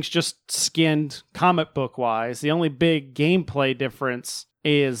 everything's just skinned comic book wise. The only big gameplay difference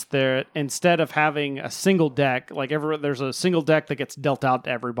is there, instead of having a single deck, there's a single deck that gets dealt out to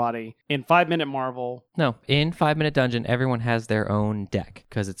everybody. In 5-minute Marvel. No, in 5-minute dungeon, everyone has their own deck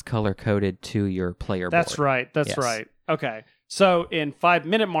because it's color coded to your player board. That's right. That's right. Okay. So in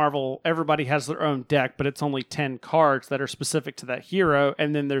 5-minute Marvel, everybody has their own deck, but it's only 10 cards that are specific to that hero.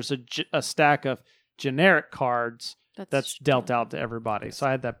 And then there's a stack of generic cards that's dealt out to everybody. So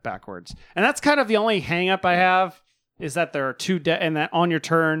I had that backwards. And that's kind of the only hang up I have, is that there are two and that on your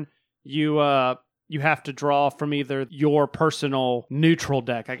turn, you have to draw from either your personal neutral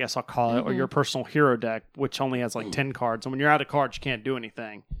deck, I guess I'll call it, or your personal hero deck, which only has like 10 cards. And when you're out of cards, you can't do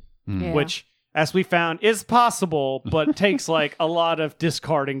anything, which, as we found, is possible, but takes like a lot of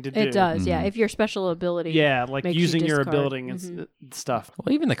discarding to do. It does, yeah. If your special ability, like makes using you your discard. ability and stuff.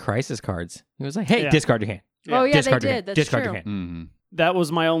 Well, even the Crisis cards. It was like, hey, discard your hand. Oh yeah, Discard they your did. hand. That's Discard true. your hand. That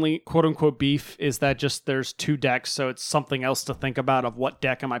was my only quote unquote beef, is that just there's two decks, so it's something else to think about of what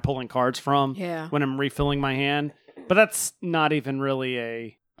deck am I pulling cards from when I'm refilling my hand. But that's not even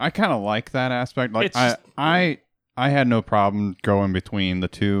really I kind of like that aspect. Like It's I had no problem going between the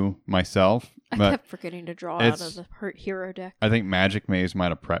two myself. I But kept forgetting to draw out of the hero deck. I think Magic Maze might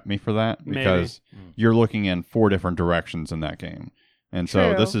have prepped me for that, because you're looking in 4 different directions in that game. And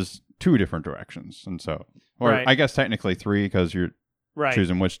so this is 2 different directions. And so, or I guess technically 3, because you're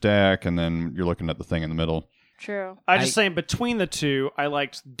choosing which deck, and then you're looking at the thing in the middle. True. I'm just saying, between the two, I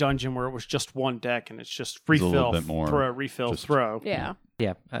liked Dungeon, where it was just one deck and it's just refill, throw, refill, throw. Yeah.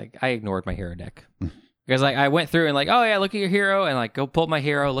 Yeah, I ignored my hero deck. Because I went through and oh yeah, look at your hero, and go pulled my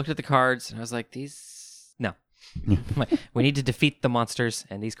hero, looked at the cards, and I was like, no. We need to defeat the monsters,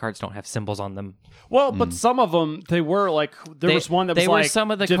 and these cards don't have symbols on them. Well, but some of them, they were like, was one that was they were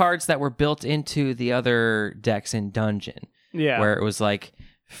some of the cards that were built into the other decks in Dungeon. Yeah. Where it was like,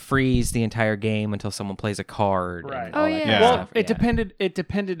 freeze the entire game until someone plays a card. Right. And all that kind of Well, stuff. it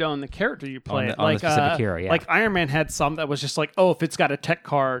depended on the character you played. On the specific hero, yeah. Like Iron Man had some that was just like, if it's got a tech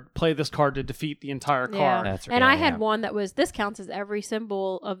card, play this card to defeat the entire card. That's right. And I had one that was, this counts as every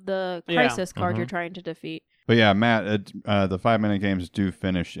symbol of the crisis card you're trying to defeat. But yeah, Matt, the 5-minute games do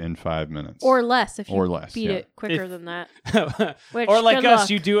finish in 5 minutes. Or less if you beat yeah. it quicker than that. Which, or like good us, luck.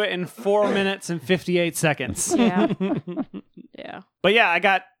 you do it in 4 minutes and 58 seconds. Yeah. Yeah. But yeah, I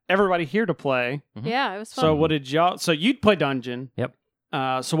got everybody here to play. Yeah, it was fun. So what did y'all... So you'd play Dungeon. Yep.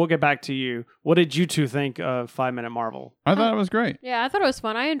 So we'll get back to you. What did you two think of 5-minute Marvel? I thought it was great. Yeah, I thought it was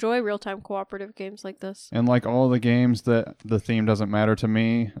fun. I enjoy real-time cooperative games like this. And like all the games that the theme doesn't matter to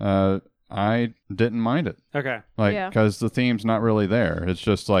me, I didn't mind it. Okay. Because the theme's not really there. It's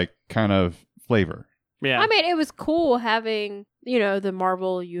just like kind of flavor. Yeah. I mean, it was cool having, the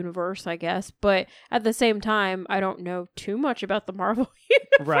Marvel universe, I guess. But at the same time, I don't know too much about the Marvel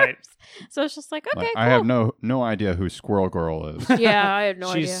universe. Right. So it's just like, okay, cool. I have no idea who Squirrel Girl is. Yeah, I had no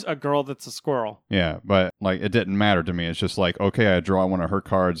idea. She's a girl that's a squirrel. Yeah, but it didn't matter to me. It's just like, okay, I draw one of her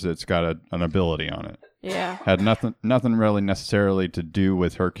cards that's got an ability on it. Yeah. Had nothing really necessarily to do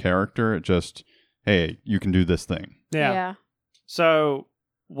with her character. It just, hey, you can do this thing. Yeah. So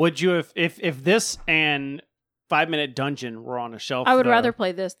would you have, if this and 5-minute Dungeon were on a shelf? I would rather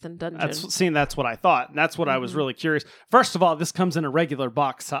play this than Dungeon. That's what I thought. And that's what I was really curious. First of all, this comes in a regular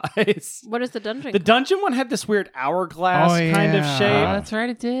box size. What is the Dungeon? The Dungeon one had this weird hourglass kind of Oh, shape. that's right,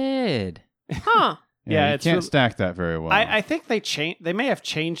 it did. Huh. Yeah, you it's can't stack that very well. I think they may have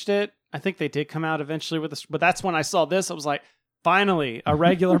changed it. I think they did come out eventually with this, but that's when I saw this. I was like, finally, a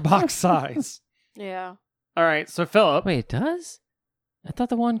regular box size. Yeah. All right, so Philip. Wait, it does? I thought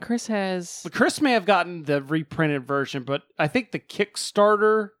the one Chris has... Chris may have gotten the reprinted version, but I think the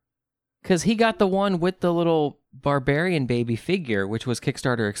Kickstarter... Because he got the one with the little barbarian baby figure, which was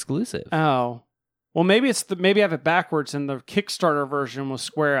Kickstarter exclusive. Oh. Well, maybe maybe I have it backwards, and the Kickstarter version was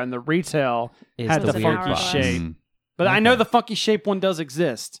square, and the retail had the weird funky box. shape. But I know the funky shape one does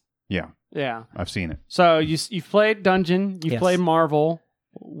exist. Yeah. Yeah. I've seen it. So you've played Dungeon, you've Yes. played Marvel.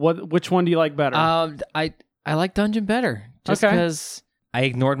 Which one do you like better? I like Dungeon better, just Okay. because I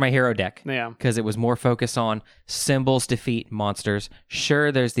ignored my hero deck. Yeah. Because it was more focused on symbols defeat monsters.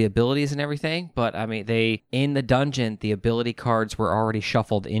 Sure, there's the abilities and everything, but I mean, in the dungeon, the ability cards were already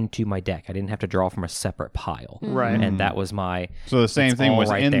shuffled into my deck. I didn't have to draw from a separate pile. Right. And that was my... So the same It's thing all was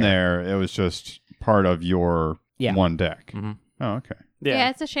right in there. there. It was just part of your Yeah. one deck. Mhm. Oh, okay.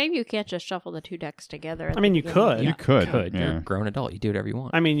 Yeah, it's a shame you can't just shuffle the two decks together. at I mean, the you beginning. could. Yeah. You could. You're a Yeah. grown adult. You do whatever you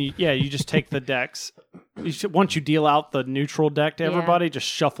want. I mean, you just take the decks. Once you deal out the neutral deck to Yeah. everybody, just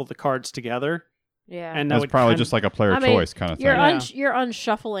shuffle the cards together. Yeah. And that That's would probably kind- just like a player I mean, choice kind of thing. You're Yeah. you're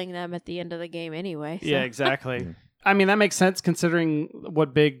unshuffling them at the end of the game anyway. So. Yeah, exactly. I mean, that makes sense considering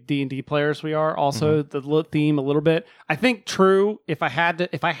what big D&D players we are. Also, the theme a little bit. I think true. If I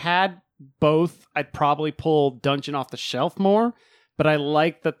had both, I'd probably pull Dungeon off the shelf more. But I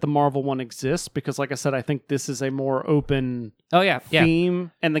like that the Marvel one exists because, like I said, I think this is a more open oh, yeah. Yeah.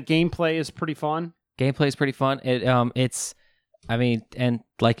 theme, and the gameplay is pretty fun. Gameplay is pretty fun. It's, I mean, and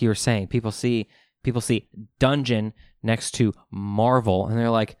like you were saying, people see Dungeon next to Marvel, and they're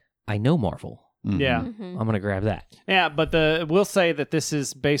like, I know Marvel. Mhm. Yeah. Mhm. I'm gonna grab that. Yeah, but we'll say that this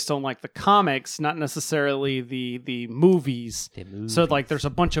is based on like the comics, not necessarily the movies. So like there's a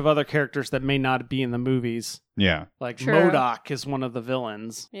bunch of other characters that may not be in the movies. Yeah. Like True. MODOK is one of the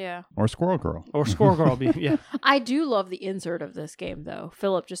villains. Yeah. Or Squirrel Girl. Or Squirrel Girl be yeah. I do love the insert of this game though.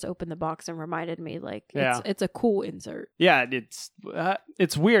 Philip just opened the box and reminded me like Yeah. it's a cool insert. Yeah,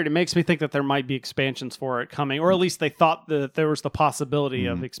 it's weird. It makes me think that there might be expansions for it coming, or at least they thought that there was the possibility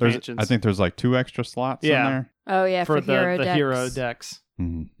of Mhm. expansions. I think there's like 2 extra slots Yeah. in there. Oh yeah, for hero the decks. hero decks.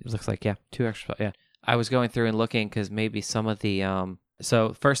 Mhm. It looks like 2 extra. Yeah, I was going through and looking because maybe some of the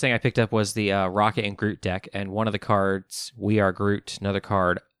So first thing I picked up was the Rocket and Groot deck, and one of the cards We Are Groot, another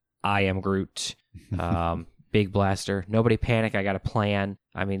card I Am Groot, Big Blaster. Nobody panic. I got a plan.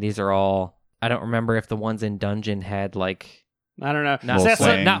 I mean, these are all. I don't remember if the ones in Dungeon had like I don't know. not, Little fla-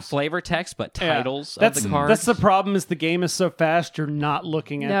 sayings. not flavor text, but Yeah. titles That's of the cards. that's the problem. Is the game is so fast, you're not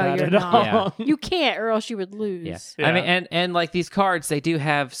looking at No, that you're at not. all. You can't, or else you would lose. Yeah. I mean, and like these cards, they do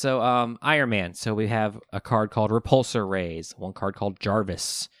have Iron Man. So we have a card called Repulsor Rays, one card called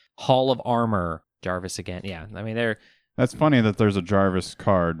Jarvis, Hall of Armor, Jarvis again. Yeah, I mean they're That's funny that there's a Jarvis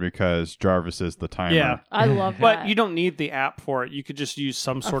card because Jarvis is the timer. Yeah. I love that. But you don't need the app for it. You could just use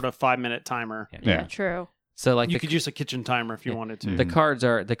some sort of 5-minute timer. Yeah. True. so like You the, could use a kitchen timer if you Yeah. wanted to. Mhm.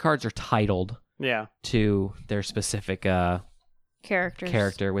 the cards are titled Yeah. to their specific Characters.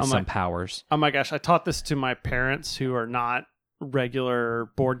 character with Oh my- some powers. Oh my gosh, I taught this to my parents who are not regular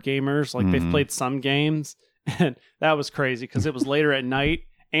board gamers. Like they've Mhm. played some games, and that was crazy because it was later at night,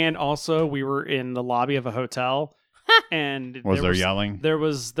 and also we were in the lobby of a hotel, and Was there yelling? There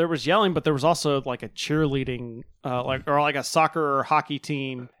was yelling, but there was also like a cheerleading, like a soccer or hockey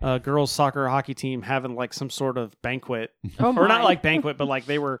team, girls soccer or hockey team having like some sort of banquet, Oh or not my. like banquet, but like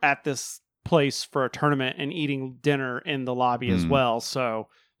they were at this place for a tournament and eating dinner in the lobby as Mm. well. So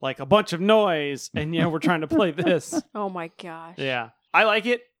like a bunch of noise, and we're trying to play this. Oh my gosh. Yeah, I like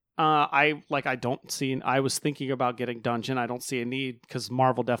it. I don't see. I was thinking about getting Dungeon. I don't see a need because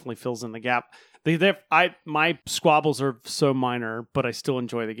Marvel definitely fills in the gap. My squabbles are so minor, but I still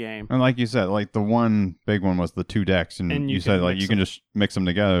enjoy the game. And like you said, like the one big one was the 2 decks, and, And you you can said like mix you can just mix them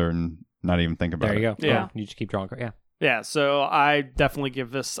together and not even think about There it. you go. Yeah. You just keep drawing. Yeah. Yeah, so I definitely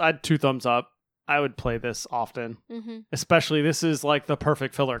give this. I'd 2 thumbs up. I would play this often, hmm especially this is like the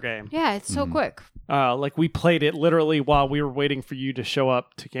perfect filler game. Yeah, it's so Mhm. quick. Like we played it literally while we were waiting for you to show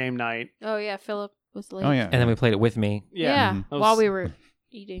up to game night. Oh yeah, Philip was late. Oh yeah. And then we played it with me. Yeah, Mhm. That while was- we were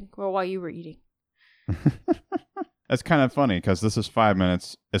eating, or while you were eating. That's kind of funny because this is 5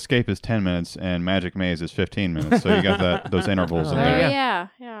 minutes, Escape is 10 minutes, and Magic Maze is 15 minutes. So you got those intervals Oh, in there there. you go.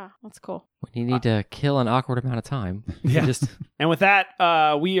 Yeah, that's cool. When you need to kill an awkward amount of time, you Yeah. just And with that,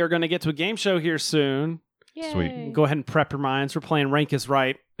 we are going to get to a game show here soon. Yay. Sweet. Go ahead and prep your minds. We're playing Rank is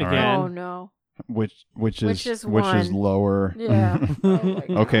Right All right. again. Oh no. Which Which is one. lower. Yeah. Oh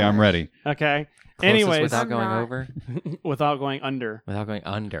my Okay, I'm ready. Okay. closest Anyways, without I'm going not. over, without going under. without going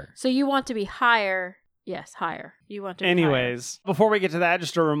under. So you want to be higher? Yes, higher. You want to. Be Anyways, before we get to that,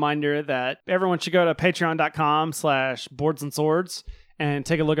 just a reminder that everyone should go to patreon.com/boards and swords and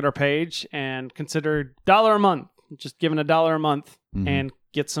take a look at our page and consider $1 a month. Just giving $1 a month Mhm. and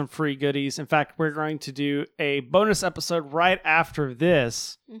get some free goodies. In fact, we're going to do a bonus episode right after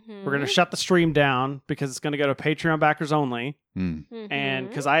this. higher. Mhm. We're going to shut the stream down because it's going to go to Patreon backers only. Mm. And Mhm.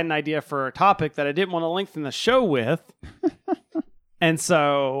 because I had an idea for a topic that I didn't want to lengthen the show with. And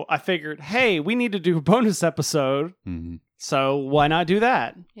so I figured, hey, we need to do a bonus episode. Mhm. So why not do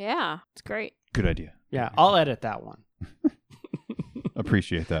that? Yeah, it's great. Good idea. Yeah, I'll edit that one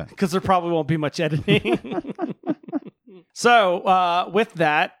Appreciate that. because there probably won't be much editing. So with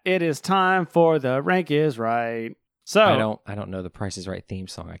that, it is time for the Rank is Right. So I don't know the Price is Right theme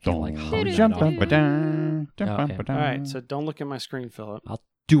song. I can't like hum that Jump off. up, ba-dum, jump Okay. up, ba-dum. all right, so don't look at my screen, Philip. I'll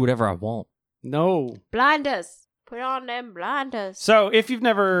do whatever I want. No. Blinders. Put on them blinders. So if you're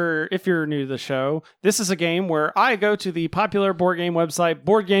new to the show, this is a game where I go to the popular board game website,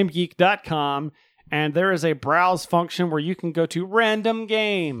 boardgamegeek.com, and there is a browse function where you can go to random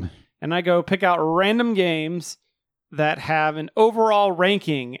game. And I go pick out random games that have an overall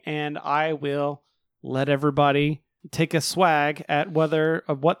ranking, and I will let everybody take a swag at what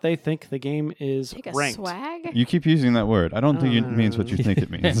they think the game is Take a ranked. swag? You keep using that word. I don't think it means what you think it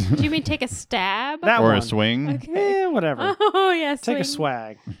means. Do you mean take a stab? That or one. a swing. Okay. Whatever. Oh, yeah, Take a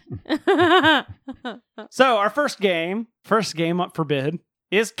swing. swag. So our first game up for bid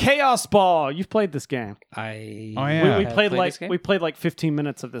is Chaos Ball. You've played this game. Oh, yeah. We have played this game? we played like 15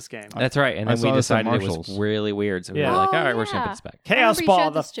 minutes of this game. That's right. And I then we saw this at decided it was Marshall's. really weird. So we Yeah. were like, Oh, all right, we're just going to yeah. put this back. Chaos remember you Ball,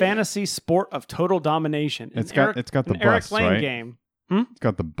 showed the this to me. fantasy sport of total domination. It's An got Eric- the an Eric busts, Lane right? game. It's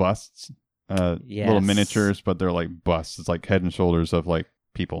got the busts, little Yes. miniatures, but they're like busts. It's like head and shoulders of like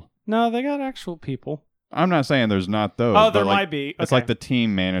people. No, they got actual people. I'm not saying there's not those. Oh, but, there like, might be. It's Okay. like the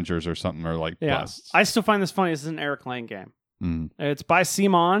team managers or something are like Yeah. busts. I still find this funny. This is an Eric Lane game. Mm. It's by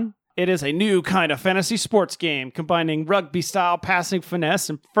Simon. It is a new kind of fantasy sports game combining rugby-style passing finesse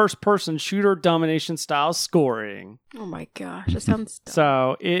and first-person shooter domination-style scoring. Oh my gosh, that sounds dumb.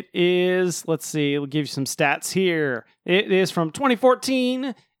 So it is, let's see, we'll give you some stats here. It is from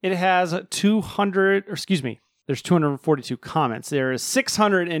 2014. It has there's 242 comments. There is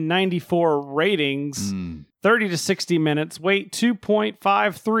 694 ratings, 30 to 60 minutes. Weight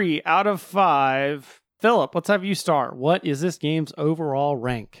 2.53 out of 5. Philip, let's have you start. What is this game's overall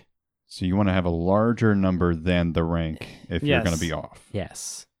rank? So you want to have a larger number than the rank if you're Yes. going to be off.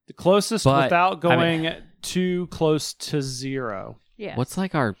 Yes. The closest But, without I going mean- too close to 0. Yeah. What's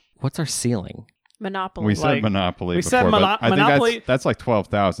our ceiling? Monopoly? We said Like, Monopoly we before, said but I think Monopoly- that's like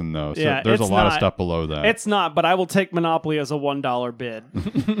 12,000 though. So Yeah, there's a it's lot of not- stuff below that. It's not, but I will take Monopoly as a $1 bid.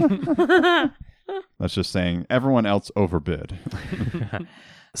 That's just saying everyone else overbid.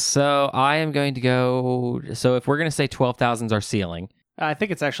 So I am going to go. So if we're going to say 12,000 is our ceiling. I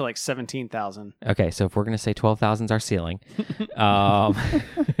think it's actually like 17,000. Okay. So if we're going to say 12,000 is our ceiling, I'm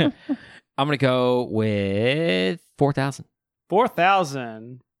going to go with 4,000.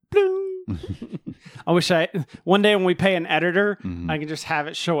 4,000. Bloom. I wish one day when we pay an editor, Mhm. I can just have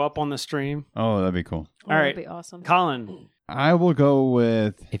it show up on the stream. Oh, that'd be cool. Oh, All right. that'd be awesome. Colin. I will go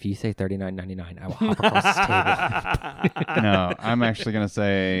with If you say $39.99, I will hop across this table. no. I'm actually going to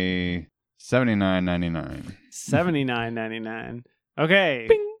say $79.99. $79.99. Okay.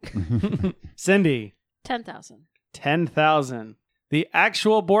 Cindy. 10,000. 10,000. The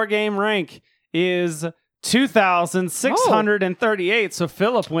actual board game rank is 2,638. So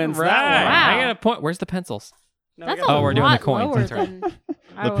Philip wins that one. Wow. I got a point. Where's the pencils? No, That's we got a Oh, we're doing the lot coins, lower that's right. than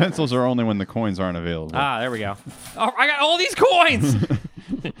I The would- pencils are only when the coins aren't available. Ah, there we go. Oh, I got all these coins.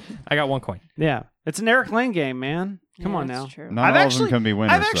 I got one coin. Yeah. It's an Eric Lane game, man. Come Yeah, on that's now. True. Not I've all actually- of them can be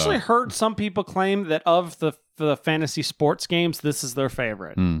winners. I've actually though. heard some people claim that of the fantasy sports games, this is their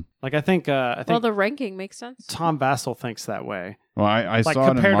favorite. Mm. Like I think Well, the ranking makes sense. Tom Vassell thinks that way. Well, I Like, saw it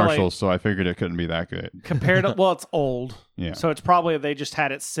in compared to, like- Marshall's, so I figured it couldn't be that good. Compared to well, it's old, Yeah. so it's probably they just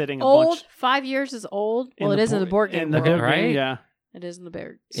had it sitting a Old? bunch. 5 years is old? Well, it is in the board game In the world. board game, Right? yeah. It is in the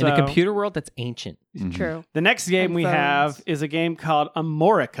board. In the So- computer world, that's ancient. Mhm. True. The next game On we phones. have is a game called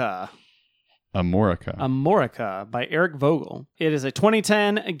Amorica. Amorica. Amorica by Eric Vogel. It is a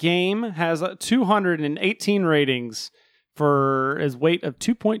 2010 game, has 218 ratings for its weight of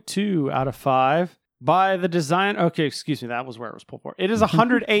 2.2 out of 5. By the design, okay, excuse me, that was where it was pulled for. It is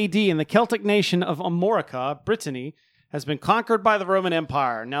 100 AD, and the Celtic nation of Amorica, Brittany, has been conquered by the Roman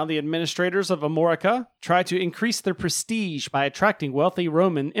Empire. Now the administrators of Amorica try to increase their prestige by attracting wealthy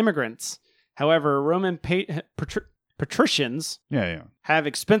Roman immigrants. However, Roman patricians yeah. have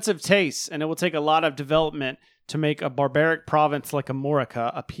expensive tastes, and it will take a lot of development to make a barbaric province like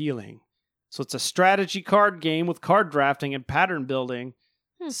Amorica appealing. So it's a strategy card game with card drafting and pattern building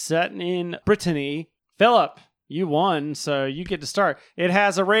set in Brittany. Philip, you won, so you get to start. It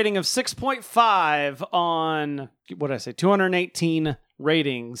has a rating of 6.5 on, what did I say, 218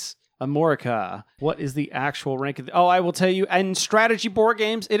 ratings. Amorica. What is the actual rank of I will tell you, in strategy board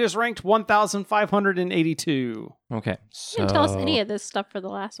games, it is ranked 1,582. Okay. You So didn't tell us any of this stuff for the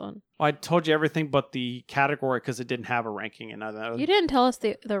last one. Well, I told you everything but the category because it didn't have a ranking. And You didn't tell us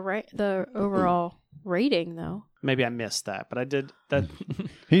the overall rating though. maybe I missed that, but I did that.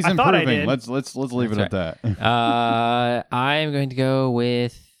 He's I thought I improving. did. Let's leave it at that. I am going to go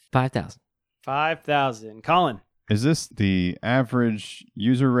with 5,000. 5,000. Colin. Is this the average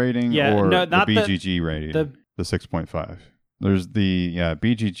user rating Yeah, or no, the not the- BGG rating? The 6.5. There's the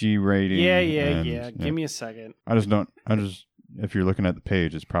BGG rating. Yeah. Give me a second. If you're looking at the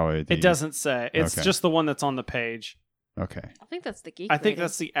page, it's probably It doesn't say. It's Okay. just the one that's on the page. Okay. I think that's the geek. I think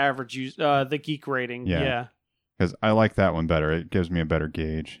that's the average the geek rating. Yeah. Yeah. Because I like that one better. It gives me a better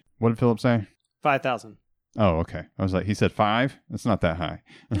gauge. What did Philip say? 5,000. Oh, okay. I was like, he said 5? It's not that high.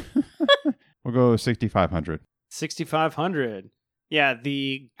 We'll go 6,500. 6,500. Yeah,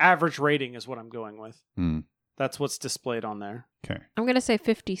 the average rating is what I'm going with. Hmm. That's what's displayed on there. Okay. I'm gonna say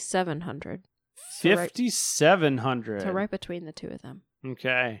 5,700. So right- 5,700. So right between the two of them.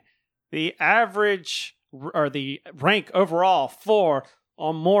 Okay. The average or the rank overall for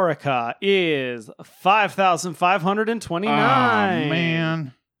Amorica is 5,529. Oh,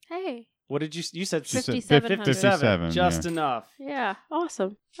 man. Hey, What did you said? She said 5,700. 57, Just yeah. enough. yeah,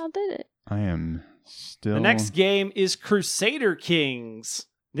 awesome. I did it. I am still. The next game is Crusader Kings.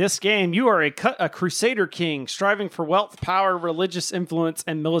 This game, you are a Crusader King striving for wealth, power, religious influence,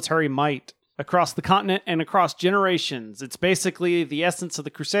 and military might across the continent and across generations. It's basically the essence of the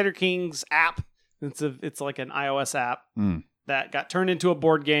Crusader Kings app. It's like an iOS app that got turned into a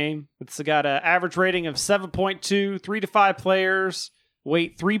board game. It's got an average rating of 7.2, 3 to 5 players,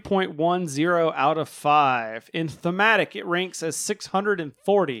 weight 3.10 out of 5. In thematic, it ranks as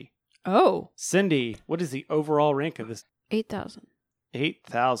 640. Oh, Cindy, what is the overall rank of this? 8,000.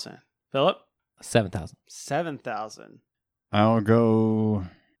 8,000. Philip? 7,000. 7,000. I'll go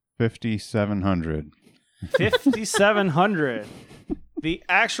 5,700. 5,700. The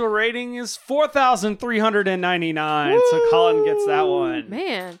actual rating is 4,399. So Colin gets that one.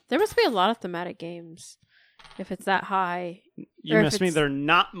 Man, there must be a lot of thematic games if it's that high. You Or if must mean it's- there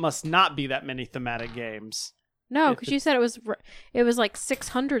must not be that many thematic games. No, If because you said it was like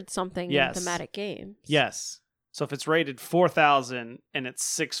 600 something Yes. in thematic games. Yes. So if it's rated 4,000 and it's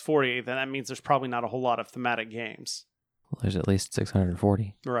 640, then that means there's probably not a whole lot of thematic games. Well, there's at least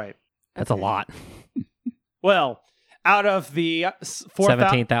 640. Right. That's a Okay. lot. Well, out of the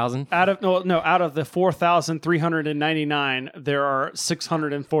 17,000. out of the 4,399, there are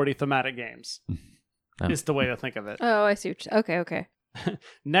 640 thematic games. Oh. Is the way to think of it. Oh, I see. Okay.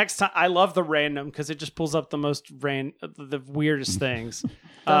 Next time, I love the random because it just pulls up the most the weirdest things.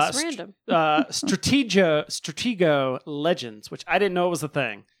 That's random. Stratego Legends, which I didn't know was a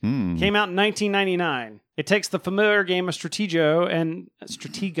thing, came out in 1999. It takes the familiar game of Stratego.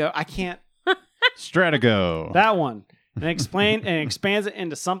 I can't Stratego. that one and expands it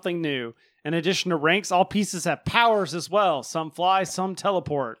into something new. In addition to ranks, all pieces have powers as well. Some fly, some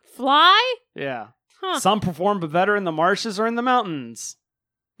teleport. Fly? Yeah. Huh. Some perform better in the marshes or in the mountains.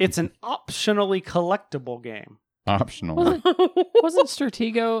 It's an optionally collectible game. Optional. Wasn't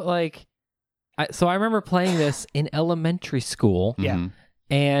Stratego like... So I remember playing this in elementary school, Yeah. Mhm.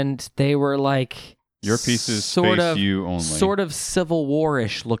 and they were like... Your pieces sort face of, you only. Sort of Civil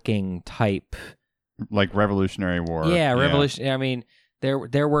War-ish looking type. Like Revolutionary War. Yeah, Revolution. I mean,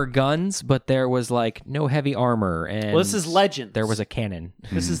 there were guns, but there was like no heavy armor, and Well, this is Legends. there was a cannon.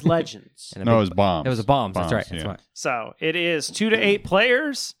 This is Legends. And a No, big- it was bombs. It was a bombs. That's right. That's yeah. right. So it is 2 to 8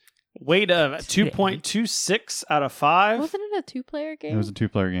 players. Weight of 2.26 out of 5. Wasn't it a 2-player game? It was a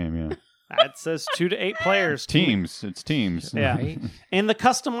 2-player game, yeah. That says 2 to 8 players. Teams. It's teams. Yeah. Right? In the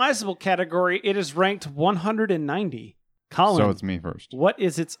customizable category, it is ranked 190. Colin, So it's me first. what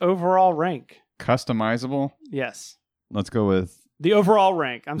is its overall rank? Customizable. Yes. Let's go with The overall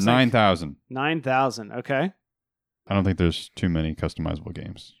rank. I'm saying 9,000. 9,000. Okay. I don't think there's too many customizable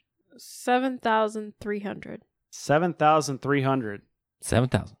games. 7,300. 7,300.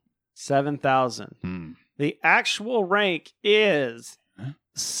 7,000. 7,000. The actual rank is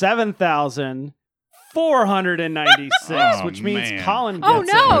 7,496, Oh, which means man. Colin gets Oh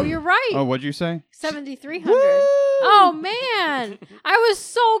no, it. you're right. Oh, what'd you say? 7,300. Oh man, I was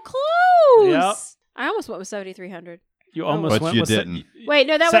so close. Yep. I almost went with 7,300. You almost But went you with didn't. Wait,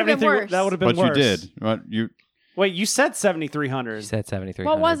 no, that would have been 73 worse. That would have been But worse. you did. What you? Wait, you said He 7,300. said 7,300.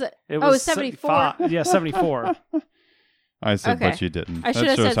 What was it? It Oh, was it's 74. 75. Yeah, 74. I said, Okay. but you didn't. I That should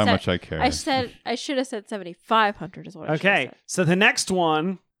have shows said how se- much I care. I should have said 7,500 is what I should have Okay, said. so the next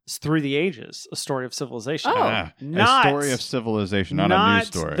one is Through the Ages, A Story of Civilization. Oh. A Not- story of civilization, not a news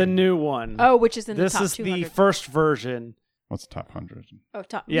story. the new one. Oh, which is in this the top is 200. the first version. What's the top 100? Oh,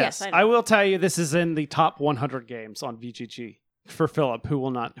 top. Yes, I I know. will tell you this is in the top 100 games on VGG for Philip, who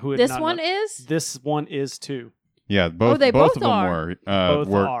would This not one know. is? This one is too. Yeah, both they both both of them are. were.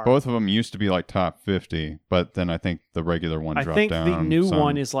 Both are. Both of them used to be like top 50, but then I think the regular one I dropped think down. the new some.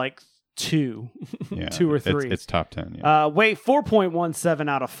 one is like 2, Yeah, 2 or it's- 3. It's top 10. Yeah. Weight 4.17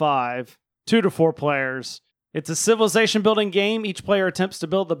 out of 5, 2 to 4 players. It's a civilization building game. Each player attempts to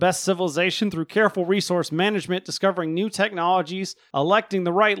build the best civilization through careful resource management, discovering new technologies, electing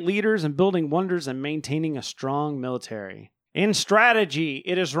the right leaders, and building wonders and maintaining a strong military. In strategy,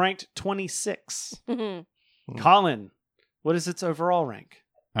 it is ranked 26. Colin, what is its overall rank?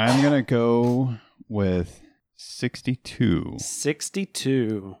 I'm going to go with 62.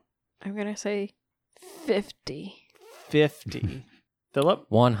 62. I'm going to say 50. 50. Philip?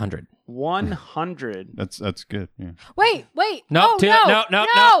 100. 100. That's good. Yeah. Wait. No,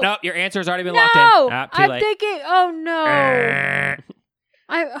 Oh, no. Your answer has already been locked in. No, Ah, too I'm late. thinking, oh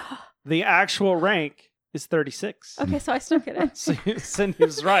no. The actual rank is 36. Okay, so I still get it. So Cindy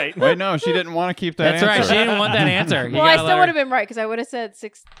was right. Wait, no, she didn't want to keep that That's answer. right. She didn't want that answer. You Well, I gotta let still her- would have been right because I would have said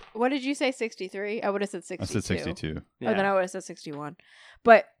what did you say? 63? I would have said 62. I said 62. Oh, then I would have said 61.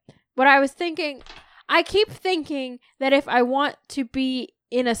 But what I was thinking, I keep thinking that if I want to be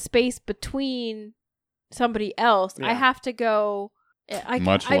in a space between somebody else, I Yeah. have to go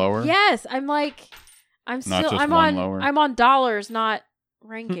Much lower? Yes, I'm like, I'm Not still, just I'm one on, lower? I'm on dollars, not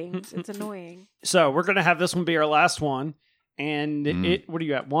rankings. It's annoying. So we're going to have this one be our last one. And it, what are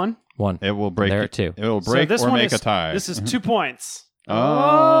you at? 1? 1. It will break. There are 2. It will break so this or one make is, a tie. This is 2 points.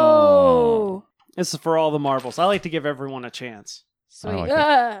 Oh, This is for all the marbles. I like to give everyone a chance. sweet. like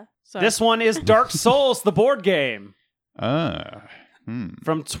it. Sorry. This one is Dark Souls, the board game.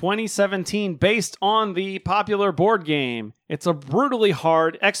 From 2017, based on the popular board game. It's a brutally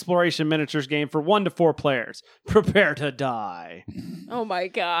hard exploration miniatures game for 1 to 4 players. Prepare to die. Oh my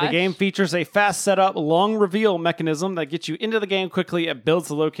god. The game features a fast setup, long reveal mechanism that gets you into the game quickly and builds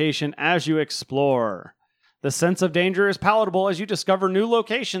the location as you explore. The sense of danger is palatable as you discover new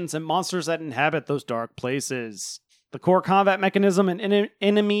locations and monsters that inhabit those dark places. The core combat mechanism and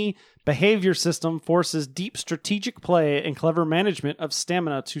enemy behavior system forces deep strategic play and clever management of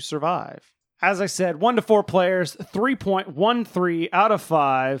stamina to survive. As I said, 1 to 4 players, 3.13 out of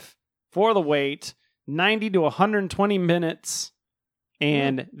 5 for the wait, 90 to 120 minutes,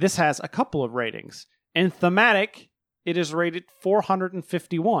 and this has a couple of ratings. In thematic, it is rated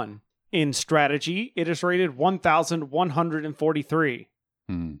 451. In strategy, it is rated 1,143.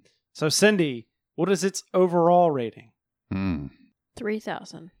 So, Cindy, what is its overall rating?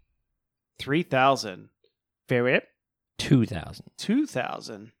 3,000. 3,000. Philip? 2,000.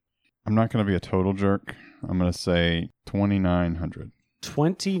 2,000. I'm not going to be a total jerk. I'm going to say 2,900.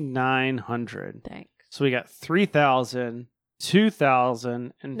 2,900. Thanks. So we got 3,000,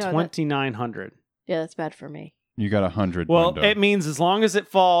 2,000, and No, that- 2,900. Yeah, that's bad for me. You got 100. Well, window. it means as long as it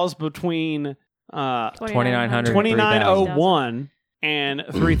falls between 2,900, 2,901 and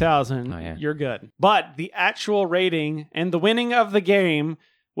 3,000, Oh, yeah. you're good. But the actual rating and the winning of the game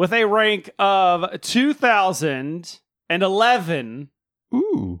with a rank of 2,011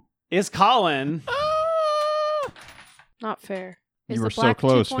 Ooh. is Colin. Not fair. Is You the were so black 2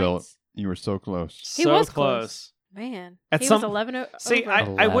 close, points? Philip. You were so close. He So was close. Man, At he some- was 11. See, over. I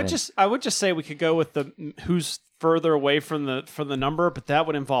would 11. I would just say we could go with the who's further away from the number, but that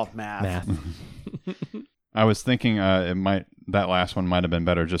would involve math. I was thinking that last one might have been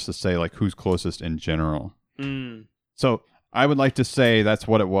better just to say like who's closest in general. Mm. So I would like to say that's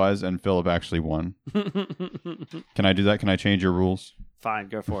what it was, and Philip actually won. Can I do that? Can I change your rules? Fine,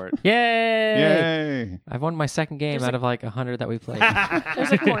 go for it. Yay! Yay! I've won my second game There's out of like 100 that we played.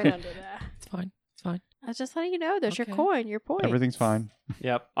 There's a coin under that. It's fine. It's fine. I was just letting you know. There's Okay. your coin. Your point. Everything's fine.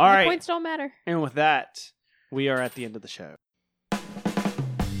 Yep. All Your right. points don't matter. And with that, we are at the end of the show.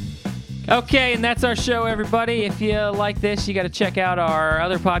 Okay, and that's our show, everybody. If you like this, you got to check out our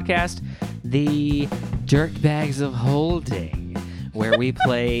other podcast, The Dirtbags of Holding, where we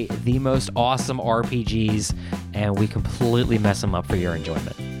play the most awesome RPGs and we completely mess them up for your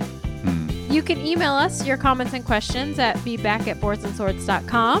enjoyment. You can email us your comments and questions at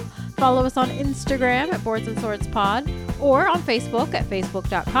feedback@boardsandswords.com. Follow us on Instagram at Boards and Swords Pod or on Facebook at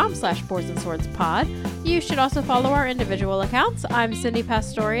facebook.com/Boards and Swords Pod. You should also follow our individual accounts. I'm Cindy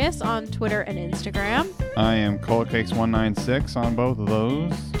Pastorius on Twitter and Instagram. I am ColdCakes196 on both of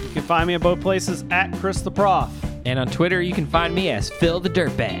those. You can find me at both places at Chris the Prof. And on Twitter, you can find me as Phil the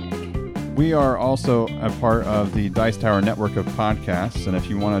Dirtbag. We are also a part of the Dice Tower network of podcasts, and if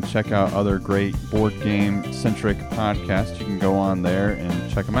you want to check out other great board game-centric podcasts, you can go on there and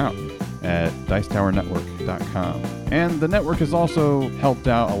check them out at dicetowernetwork.com. And the network is also helped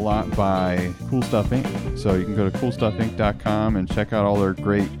out a lot by Cool Stuff Inc. So you can go to coolstuffinc.com and check out all their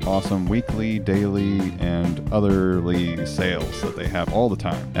great, awesome weekly, daily, and otherly sales that they have all the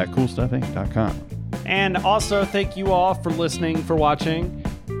time at coolstuffinc.com. And also, thank you all for listening, for watching,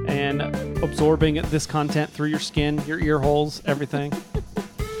 and absorbing this content through your skin, your ear holes, everything.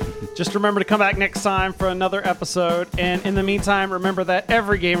 Just remember to come back next time for another episode. And in the meantime, remember that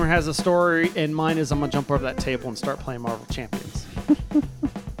every gamer has a story, and mine is I'm going to jump over that table and start playing Marvel Champions.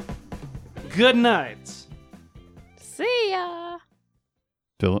 Good night. See ya.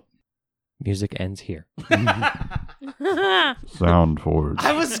 Philip. Music ends here. Sound forward.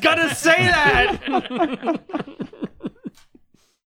 I was going to say that.